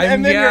saying?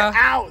 And then yeah. you're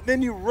out.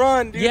 Then you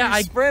run, dude. Yeah,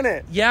 you sprint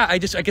it. Yeah, I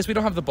guess we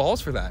don't have the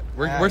balls for that.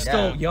 We're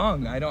still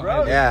young. I don't.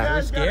 Bro, Yeah. you We're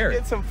guys gotta scared.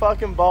 get some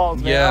fucking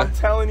balls, man. Yeah. I'm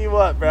telling you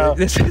what, bro.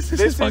 This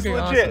is fucking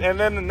legit. awesome. And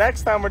then the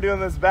next time we're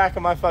doing this back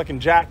of my fucking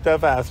jacked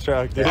up ass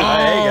truck, dude.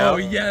 Oh,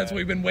 yeah, that's what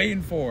we've been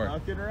waiting for.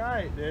 Fucking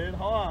right, dude.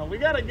 Hold on. We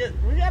gotta get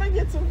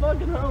some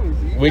fucking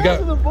homies. We You guys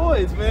got- are the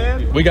boys,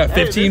 man. We got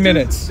 15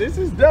 minutes. This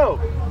is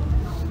dope.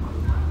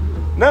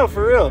 No,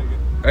 for real.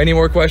 Any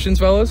more questions,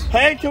 fellas?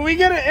 Hey, can we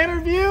get an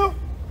interview?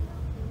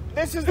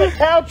 This is the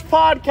Couch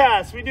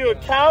Podcast. We do a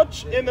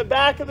couch in the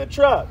back of the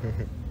truck.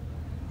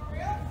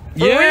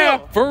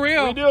 For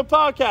real. We do a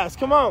podcast.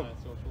 Come on.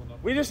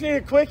 We just need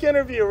a quick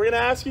interview. We're gonna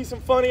ask you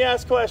some funny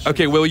ass questions.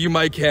 Okay, Will, you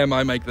mic him,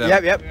 I mic them.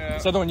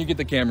 Yep. So when you get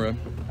the camera,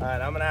 All right,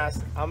 I'm gonna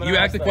ask. you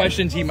ask the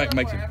questions, he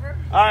mics him.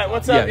 All right,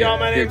 what's up, Yeah, y'all? yeah.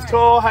 My name's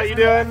Cole. How you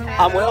doing?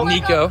 I'm Will.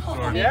 Nico.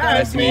 Yeah,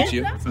 Nice to meet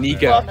you.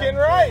 Nico. Fucking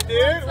right, dude.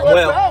 What's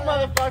Will. up,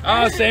 motherfucker?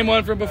 Oh, same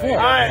one from before. All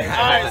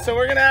right. So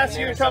we're gonna ask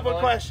you a couple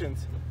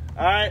questions.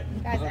 All right.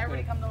 Guys,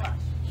 everybody come to Lush.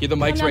 Here, the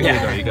mic's right here,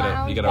 though.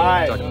 You gotta All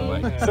right. talk to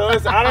the mic. So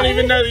listen, I don't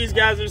even know these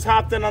guys. Just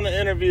hopped in on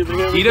the interview. But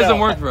here we He doesn't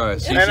go. work for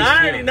us. He's And just I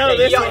already here. know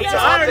this Yo, one. he's So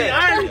hopping.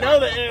 I already know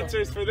the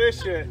answers for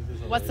this shit.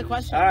 What's the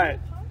question? All right.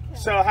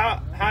 So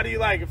how do you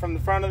like it, from the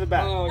front or the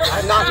back?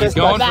 I'm not He's this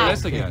going much. for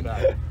this again.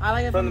 I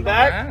like it From the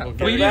back? Wow. From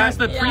Well, you the didn't back? ask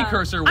the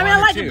precursor I mean, I one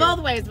or like two. it both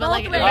ways, but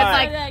like if it's ways.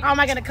 like, oh, am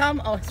I gonna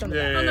come? Oh, it's from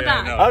the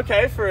back.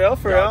 Okay, for real.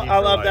 I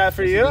love that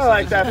for you. I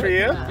like that for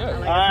you. All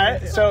right.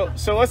 So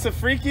what's the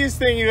freakiest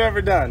thing you've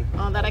ever done?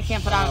 Oh, that I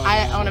can't put out.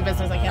 I own a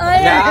business. I can't.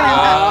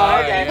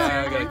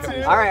 Oh, okay.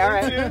 okay. All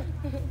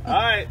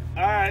right.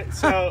 All right.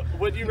 So,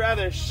 would you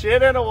rather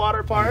shit in a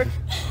water park?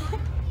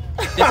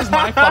 This is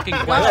my fucking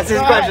That's question.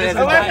 his question.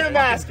 Let him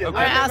ask it. Okay.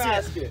 Let him Ask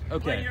ask it.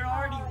 Okay. you're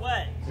already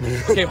wet.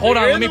 Okay, hold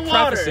on. You're Let me in the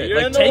preface water. it. You're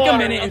Like, in the take a water.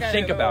 minute and Okay.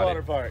 think In the about water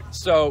it. park.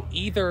 So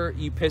either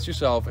you piss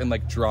yourself in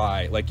like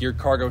dry, like your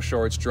cargo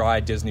shorts, dry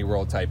Disney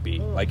World type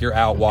beat, like you're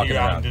out walking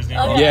around.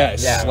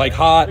 Yes, Yeah. like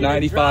hot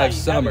 95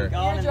 summer.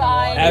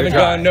 Haven't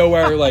gone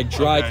nowhere like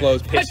dry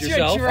clothes, piss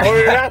yourself. Or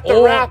you're at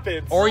the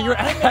rapids. Or you're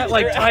at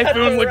like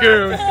Typhoon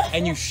Lagoon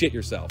and you shit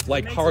yourself,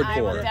 like I would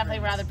hardcore. definitely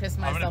rather piss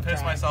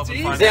myself.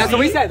 Yeah, that's what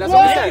we said. That's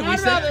what we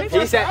said.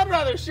 He said. I'd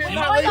rather shit in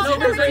that lazy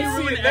river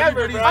than see it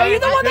ever, bro. Are you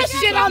the one that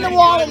shit on the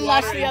wall in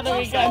Lush the other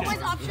weekend?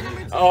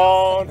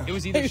 Oh, It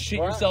was either shit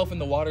yourself in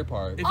the water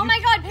park. Oh my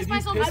god, piss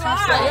myself dry.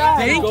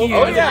 Thank you.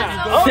 Oh,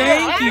 yeah. Oh,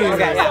 Thank you.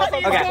 Okay, yeah.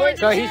 Okay.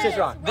 So he's just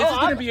wrong. This is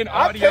gonna be an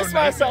I audio piss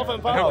myself in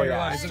nightmare. public. I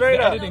realize Straight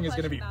the up. editing is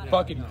gonna be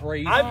fucking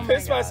crazy. I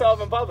pissed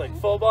myself in public,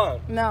 full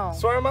blown. No.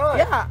 Swear on my life.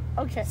 Yeah.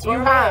 Okay. Swear You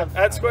on my have.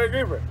 life. At Square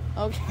Grouper.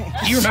 Okay.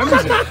 He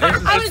remembers it.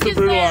 I was just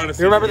there.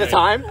 You remember the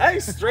time? Hey,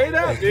 straight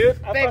up, dude.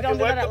 I Babe, fucking don't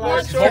do wet that the at board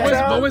lunch. shorts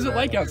out. What was it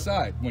like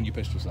outside when you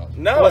pissed yourself?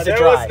 No, Was it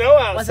there was dry? no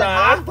Was it outside.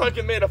 I hot?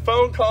 fucking made a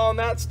phone call in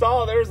that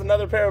stall. There was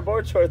another pair of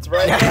board shorts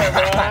right there,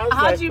 bro. I was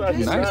How'd like, you fucking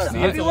piss drunk. yourself?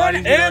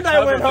 And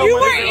I went home. You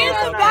with were a in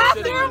girl the last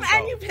night. bathroom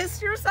and you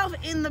pissed yourself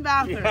in the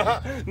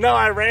bathroom. No,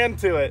 I ran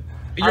to it.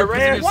 I You're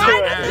ran to pissing yourself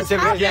it. does this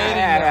happen?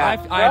 Yeah. I've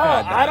had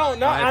that. I don't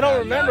know. I've I don't had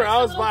remember. that.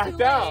 I was blacked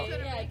out.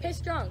 Piss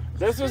drunk.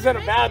 This was in a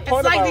bad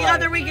point It's of like my the life.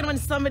 other weekend when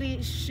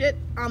somebody shit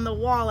on the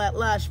wall at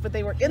Lush, but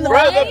they were in the Bro,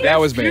 bathroom. the That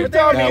was me. puked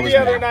on That me was the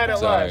me. other night at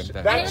Sorry. lunch.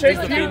 That That was chick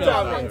me. puked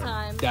on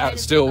me. That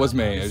still was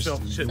me. I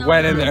just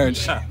went in there and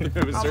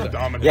It was so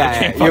dominant. Yeah,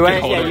 fucking you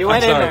went. hold Yeah, it. you I'm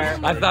went in sorry. there.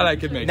 I thought I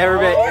could make Never it.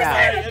 been.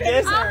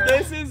 Yeah.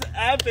 This is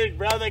epic,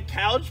 bro. The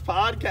Couch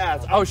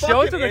Podcast. Oh, I'm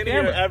show it to fucking the in here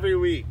camera. every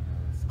week.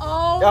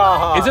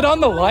 Oh. Is it on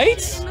the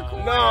lights?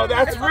 No,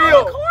 that's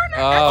real.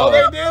 Oh,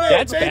 they did it.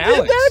 that's They did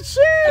balance.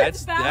 that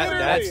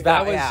shit.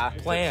 That was Yeah.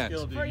 planned.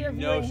 For your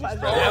viewing pleasure.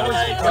 That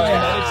was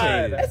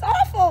premeditated. It's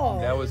awful.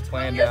 That was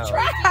planned You're out.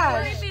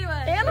 trash.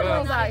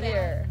 Animals out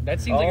here.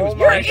 That seems like it was Oh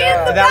my planned.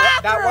 God.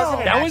 That wasn't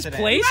an That was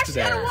accident. placed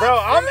there. Bro,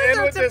 I'm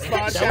in with this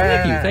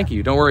podcast. Thank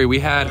you. Don't worry. We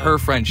had her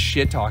friend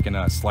shit talking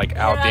us like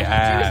out the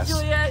ass.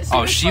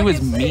 Oh, she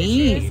was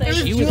mean.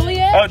 She was.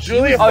 Oh,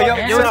 Julia. Oh,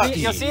 fucking sucks.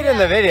 you'll see it in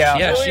the video.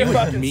 Yeah, she Julia was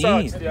fucking mean.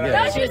 sucks, dude.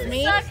 Yeah. She was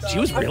mean. She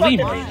was really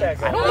mean.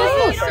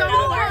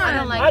 I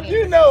don't like I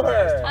do know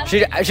her. She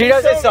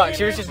doesn't suck.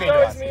 She was just being to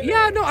us.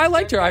 Yeah, no, I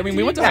liked her. I mean,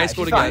 we went to high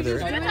school she's fine. together.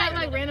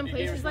 Like random places.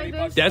 places like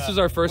this. This was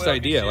our first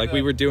idea. Like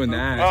we were doing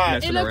that,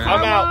 messing around.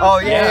 I'm out. Oh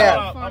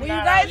yeah. Will you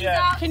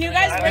guys? Can you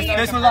guys bring?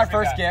 This was our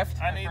first gift.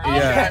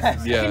 Yeah.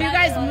 Can you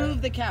guys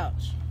move the couch?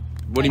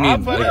 What do you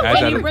mean?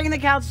 Can you bring the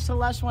couch to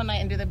Lush one night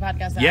and do the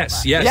podcast?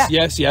 Yes.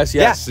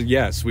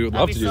 We would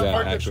love to do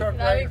that. Actually,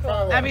 That'd be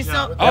cool. That'd be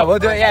so. Yeah, we'll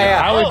do it.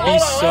 Yeah. I would be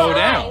so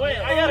down. Wait,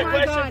 I got a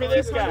question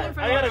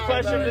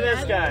for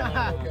this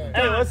guy.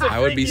 Hey, what's the I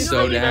would be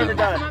so down.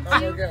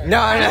 No.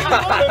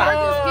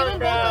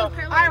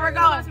 Alright, we're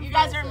going. You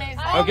guys are amazing.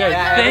 Okay,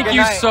 thank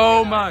you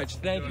so much.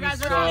 Thank you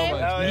so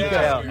much. I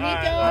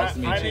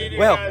need you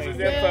guys'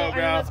 info,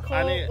 bro.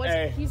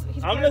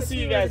 I'm gonna see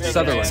you guys.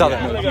 Southern.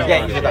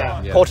 Yeah, you did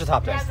that. Culture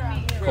top desk.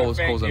 Cole's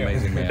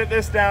amazing, man. Put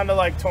this down to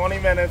like 20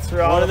 minutes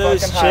for all One of the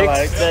those fucking chicks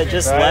highlights, that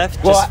just right?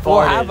 left We'll just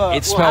farted.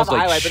 It smells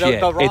like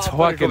shit. It's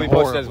fucking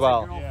horrible. as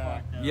well.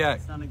 Yeah.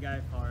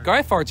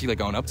 Guy farts, you like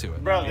going up to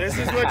it. Bro, this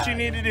is what you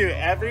need to do.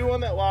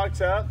 Everyone that walks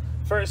up,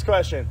 first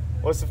question.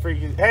 What's the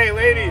freaky? Hey,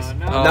 ladies.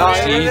 Oh,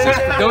 Jesus.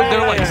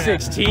 They're like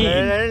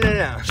 16.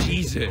 No.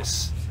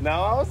 Jesus. No,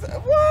 I was,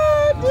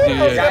 what? Dude,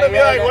 I was gonna be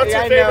like, what's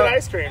your favorite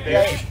ice cream, dude?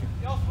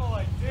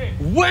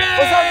 Wade!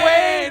 What's up,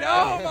 Wade?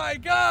 Oh my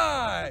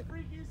God.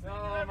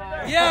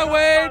 Yeah,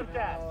 Wade.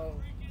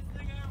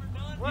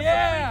 What's the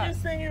freakiest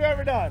thing you've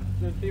ever done?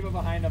 There's people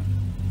behind him.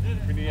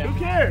 Who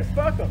cares?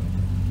 Fuck them.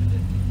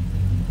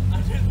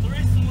 I did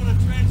threesome with a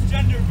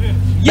transgender bitch.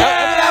 Yeah,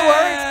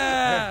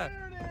 that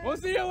works. We'll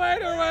see you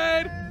later,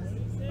 Wade.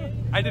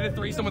 I did a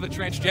threesome with a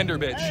transgender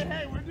bitch.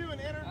 Hey, we're doing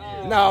interviews.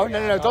 No.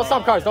 Don't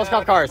stop cars. Don't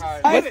stop cars.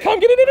 Let's come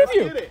get an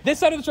interview. This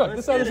side of the truck.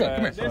 This side of the truck.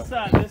 Come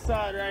here. This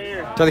side right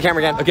here. Show the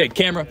camera again. Okay,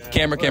 camera.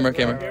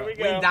 Here we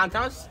go.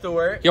 Downtown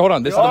Stewart. Here, hold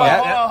on. This is the mic.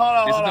 Hold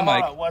on. This is the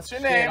mic. What's your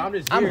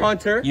name? I'm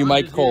Hunter. You,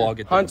 Mike Cole. I'll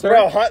get Hunter.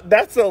 Bro,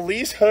 that's the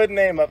least hood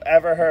name I've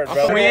ever heard,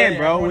 bro. We in,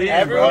 bro.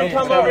 Everyone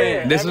come over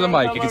here. This is a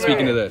mic. You can speak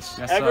into this.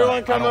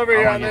 Everyone come over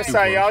here on this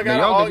side. Y'all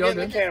gotta all get in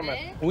the camera.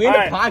 We in the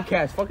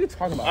podcast. Fuck you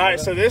talking about. All right,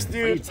 so this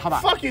dude,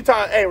 fuck you,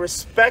 Tom. Hey,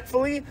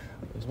 respectfully,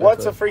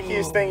 what's the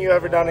freakiest thing you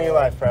ever done in your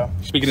life, bro?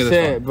 Speaking of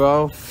this one.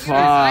 Bro.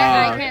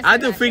 I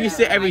do freaky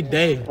shit every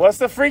day. What's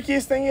the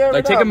freakiest thing you ever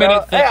done? Take a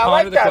minute, bro? Hey, I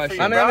like ponder the that question.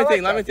 for you, bro.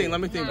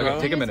 Let me think, bro.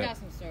 Okay, take a minute.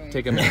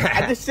 Take a minute.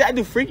 I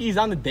do freakies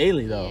on the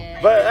daily though.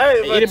 But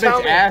hey, Eat a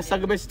bitch ass,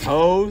 suck a bitch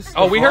toes.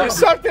 Oh, we heard. You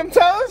suck them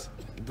toes?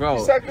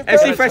 Bro. suck the If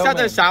she toes? fresh out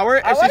the shower,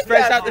 I like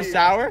that for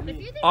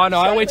you. Oh no,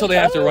 I wait till they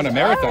have to run a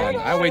marathon.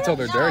 I wait till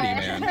they're dirty,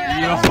 man.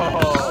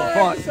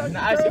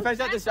 Nah, if she fresh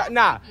out the shower,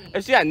 nah.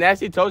 If she got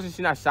nasty toes and she's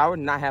not showered,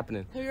 not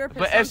happening.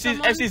 But if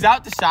she's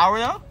out the shower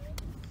though,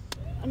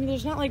 I mean,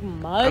 there's not like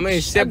much. I mean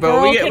shit,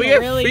 bro. We get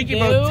really freaky,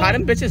 bro. Tie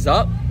them bitches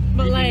up.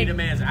 But like, a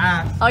man's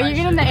ass. oh, you're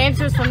getting the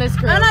answers from this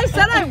girl. And I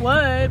said I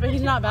would, but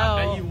he's not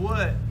about. You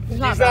would. He's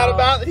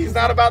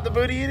not about the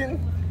booty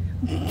eating?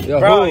 Yo,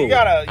 Bro, who? you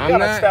gotta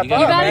step up, You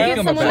gotta man.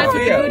 get someone that's a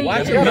good booty.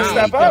 Watch You your gotta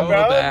mouth. step up, bro.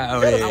 I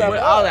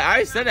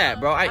already said that,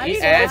 bro. I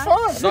eat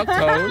ass, suck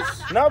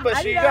toes. No,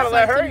 but you gotta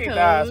let her eat the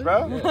ass,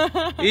 bro.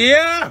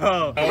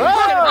 Yeah.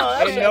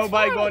 Ain't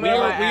nobody going We near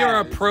my are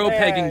a ass. pro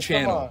pegging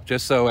channel,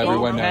 just so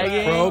everyone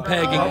knows. Pro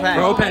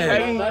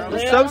pegging.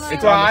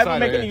 Subscribe. I'm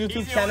making a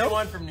YouTube channel.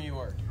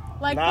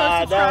 Like, Nah,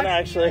 I don't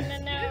actually.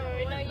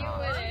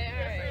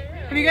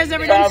 have you guys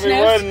ever done Probably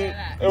sniffs? wouldn't.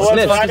 It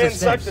wasn't. I didn't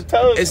suck the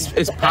toes.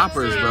 It's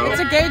poppers, bro.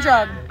 It's a gay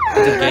drug.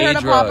 It's a gay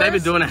drug. They've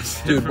been doing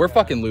that. Dude, we're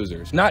fucking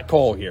losers. Not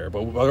Cole here,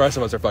 but the rest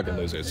of us are fucking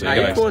losers. So Nah,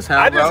 you you guys- cool as hell,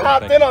 I bro. just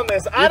hopped in on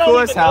this. I You don't cool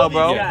even as hell, know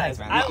bro. these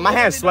guys. My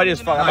hand's sweaty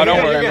as fuck. Oh,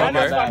 don't worry, I don't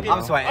worry.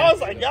 I'm sweating. I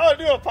was like, y'all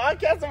do a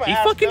podcast? He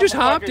fucking just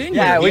hopped in here.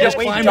 Yeah, He we just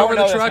don't- we climbed don't over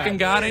know the this truck guy. and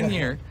got in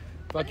here.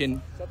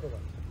 Fucking.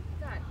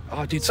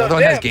 Oh, dude, So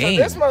Southern has damn, game.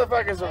 so this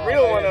motherfucker's a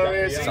real one over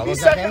here. So you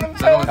Someone's sucking got them game?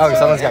 toes? Oh,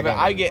 someone's got game.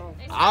 I get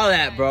all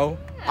that, bro.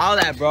 All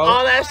that, bro.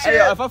 All that Hey, shit?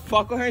 yo, if I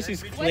fuck with her and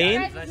she's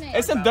clean,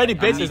 it's some dirty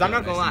bitches. I'm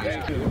not gonna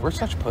lie. We're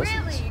such pussies.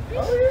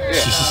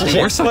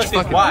 We're We're such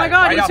fucking. Oh my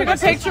god, you took a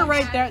picture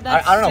right there.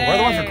 That's I don't know. We're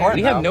the ones recording.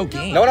 We have no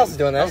game. No one else is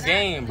doing this.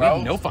 Game, We have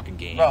bro. no fucking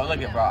game. Bro, look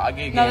at bro. I'll get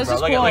game, No, this bro.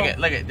 is Look cool. at,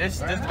 look at. This is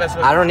the best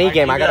way. I don't need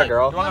game. I got a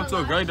girl. You walk up to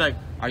a girl, you be like,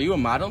 "Are you a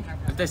model?"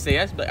 If they say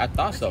yes, be like, "I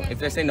thought so." If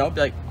they say no, be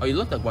like, "Oh, you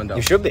look like one though."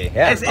 You should be.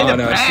 Yeah. It's in Oh the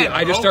no! bag, See,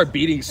 I just bro. start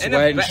beating In sweat the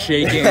and bag.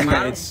 shaking.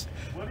 It's.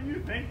 What do you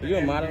think? Are you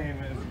a model?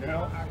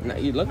 No,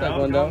 you look like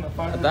one though.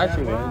 I thought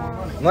you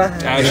were.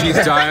 Now she's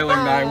dialing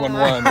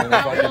 911 on the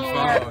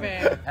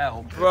fucking phone.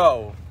 Hell,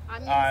 bro.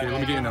 Here, let me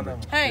get your number.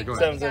 Hey, Here, go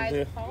ahead.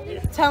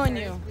 772. telling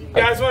you. You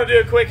guys want to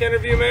do a quick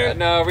interview, man?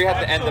 No, we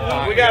have to end the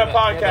podcast. We got a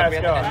podcast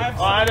going.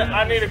 Oh,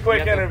 I need a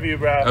quick interview,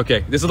 bro.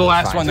 Okay, this is the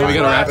last one. Then we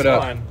gotta wrap it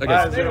up.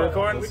 Okay. Is it Okay.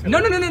 recording? No.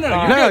 No, You're you're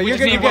good. We good,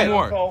 just need you're one good.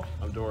 more. Cole.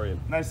 I'm Dorian.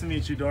 Nice to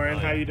meet you, Dorian.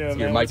 How you doing,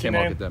 Your man? mic What's your came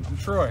off name? at them. I'm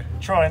Troy.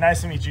 Troy,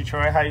 nice to meet you,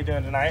 Troy. How you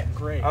doing tonight?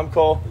 Great. I'm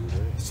Cole.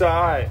 So,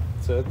 all right.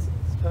 So it's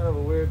kind of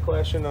a weird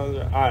question. All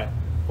right.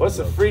 What's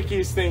the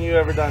freakiest thing you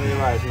ever done in your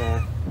life,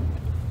 man?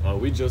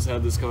 We just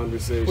had this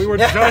conversation. We were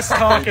just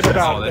talking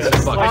about this.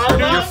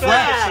 You're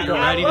fresh. You're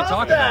ready to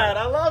talk about it.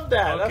 I love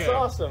that. Okay. That's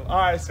awesome. All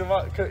right, so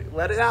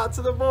let it out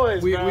to the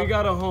boys, We bro.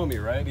 got a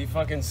homie, right? He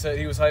fucking said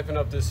he was hyping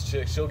up this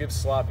chick. She'll give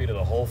sloppy to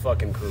the whole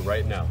fucking crew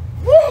right now.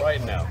 Woo!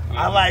 Right now.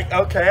 I like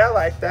that. I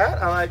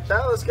like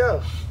that. Let's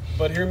go.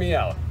 But hear me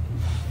out.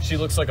 She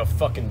looks like a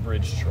fucking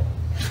bridge troll.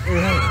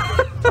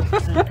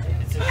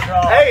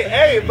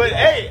 Hey. But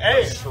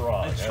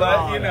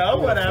But you know,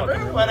 whatever.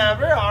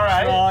 All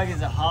right.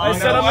 I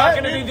said I'm not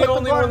gonna be the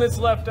only one that's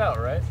left out,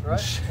 right?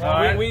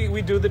 Right.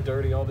 We do the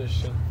dirty, all this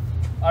shit.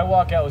 I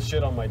walk out with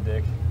shit on my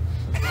dick.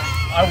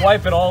 I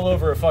wipe it all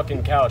over a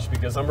fucking couch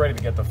because I'm ready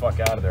to get the fuck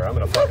out of there. I'm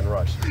in a fucking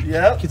rush.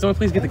 Yep. Can someone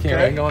please get the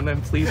camera angle on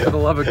them, please? For the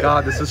love of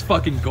God, this is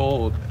fucking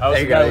gold. I was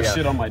the guy with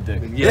shit on my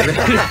dick. Yeah.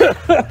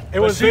 It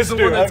was she's this the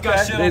one dude. that's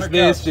got shit on her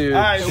couch. dude.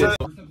 All right, so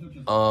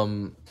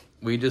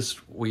We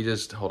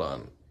just hold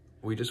on.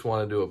 We just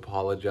wanted to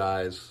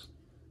apologize.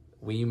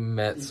 We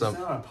met some.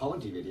 Is that an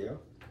apology video?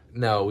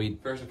 No, we.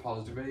 First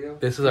apology video.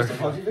 This is our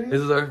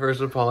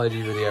first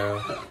apology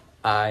video.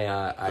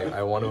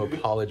 I want to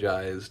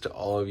apologize to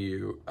all of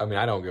you. I mean,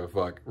 I don't give a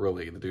fuck,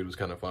 really. The dude was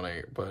kind of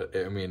funny, but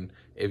I mean,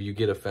 if you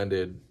get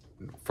offended,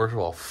 first of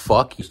all,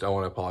 fuck you. I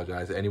want to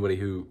apologize to anybody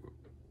who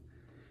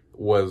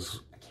was.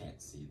 I can't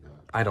see that.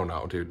 I don't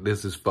know, dude.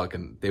 This is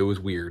fucking. It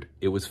was weird.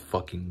 It was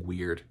fucking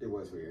weird. It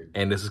was weird.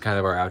 And this is kind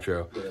of our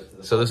outro.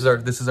 So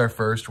this is our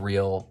first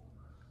real,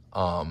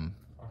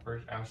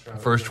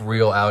 first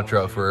real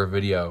outro for our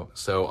video.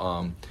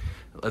 So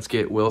let's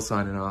get Will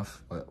signing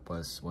off.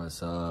 What's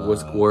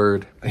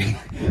word?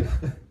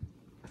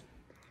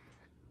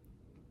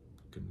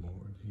 Good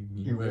morning,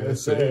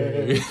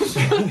 USA.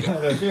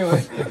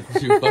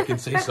 You fucking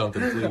say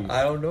something, please.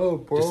 I don't know,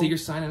 bro. Just say you're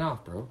signing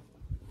off, bro.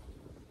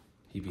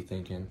 He'd be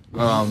thinking.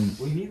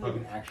 We need like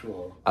an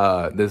actual.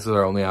 This is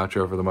our only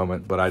outro for the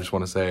moment, but I just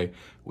want to say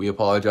we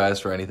apologize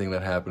for anything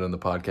that happened in the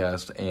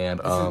podcast,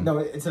 and No,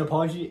 it's an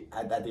apology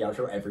at the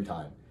outro every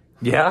time.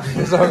 yeah,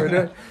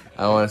 sorry.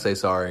 I want to say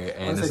sorry,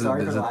 and it's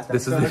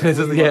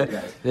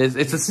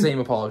the same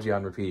apology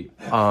on repeat.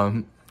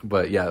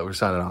 But yeah, we're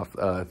signing off.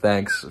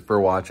 Thanks for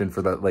watching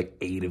for the like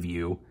 8 of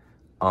you.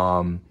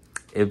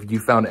 If you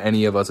found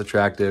any of us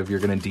attractive,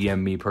 you're gonna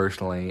DM me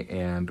personally,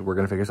 and we're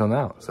gonna figure something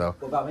out. So.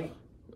 What about me?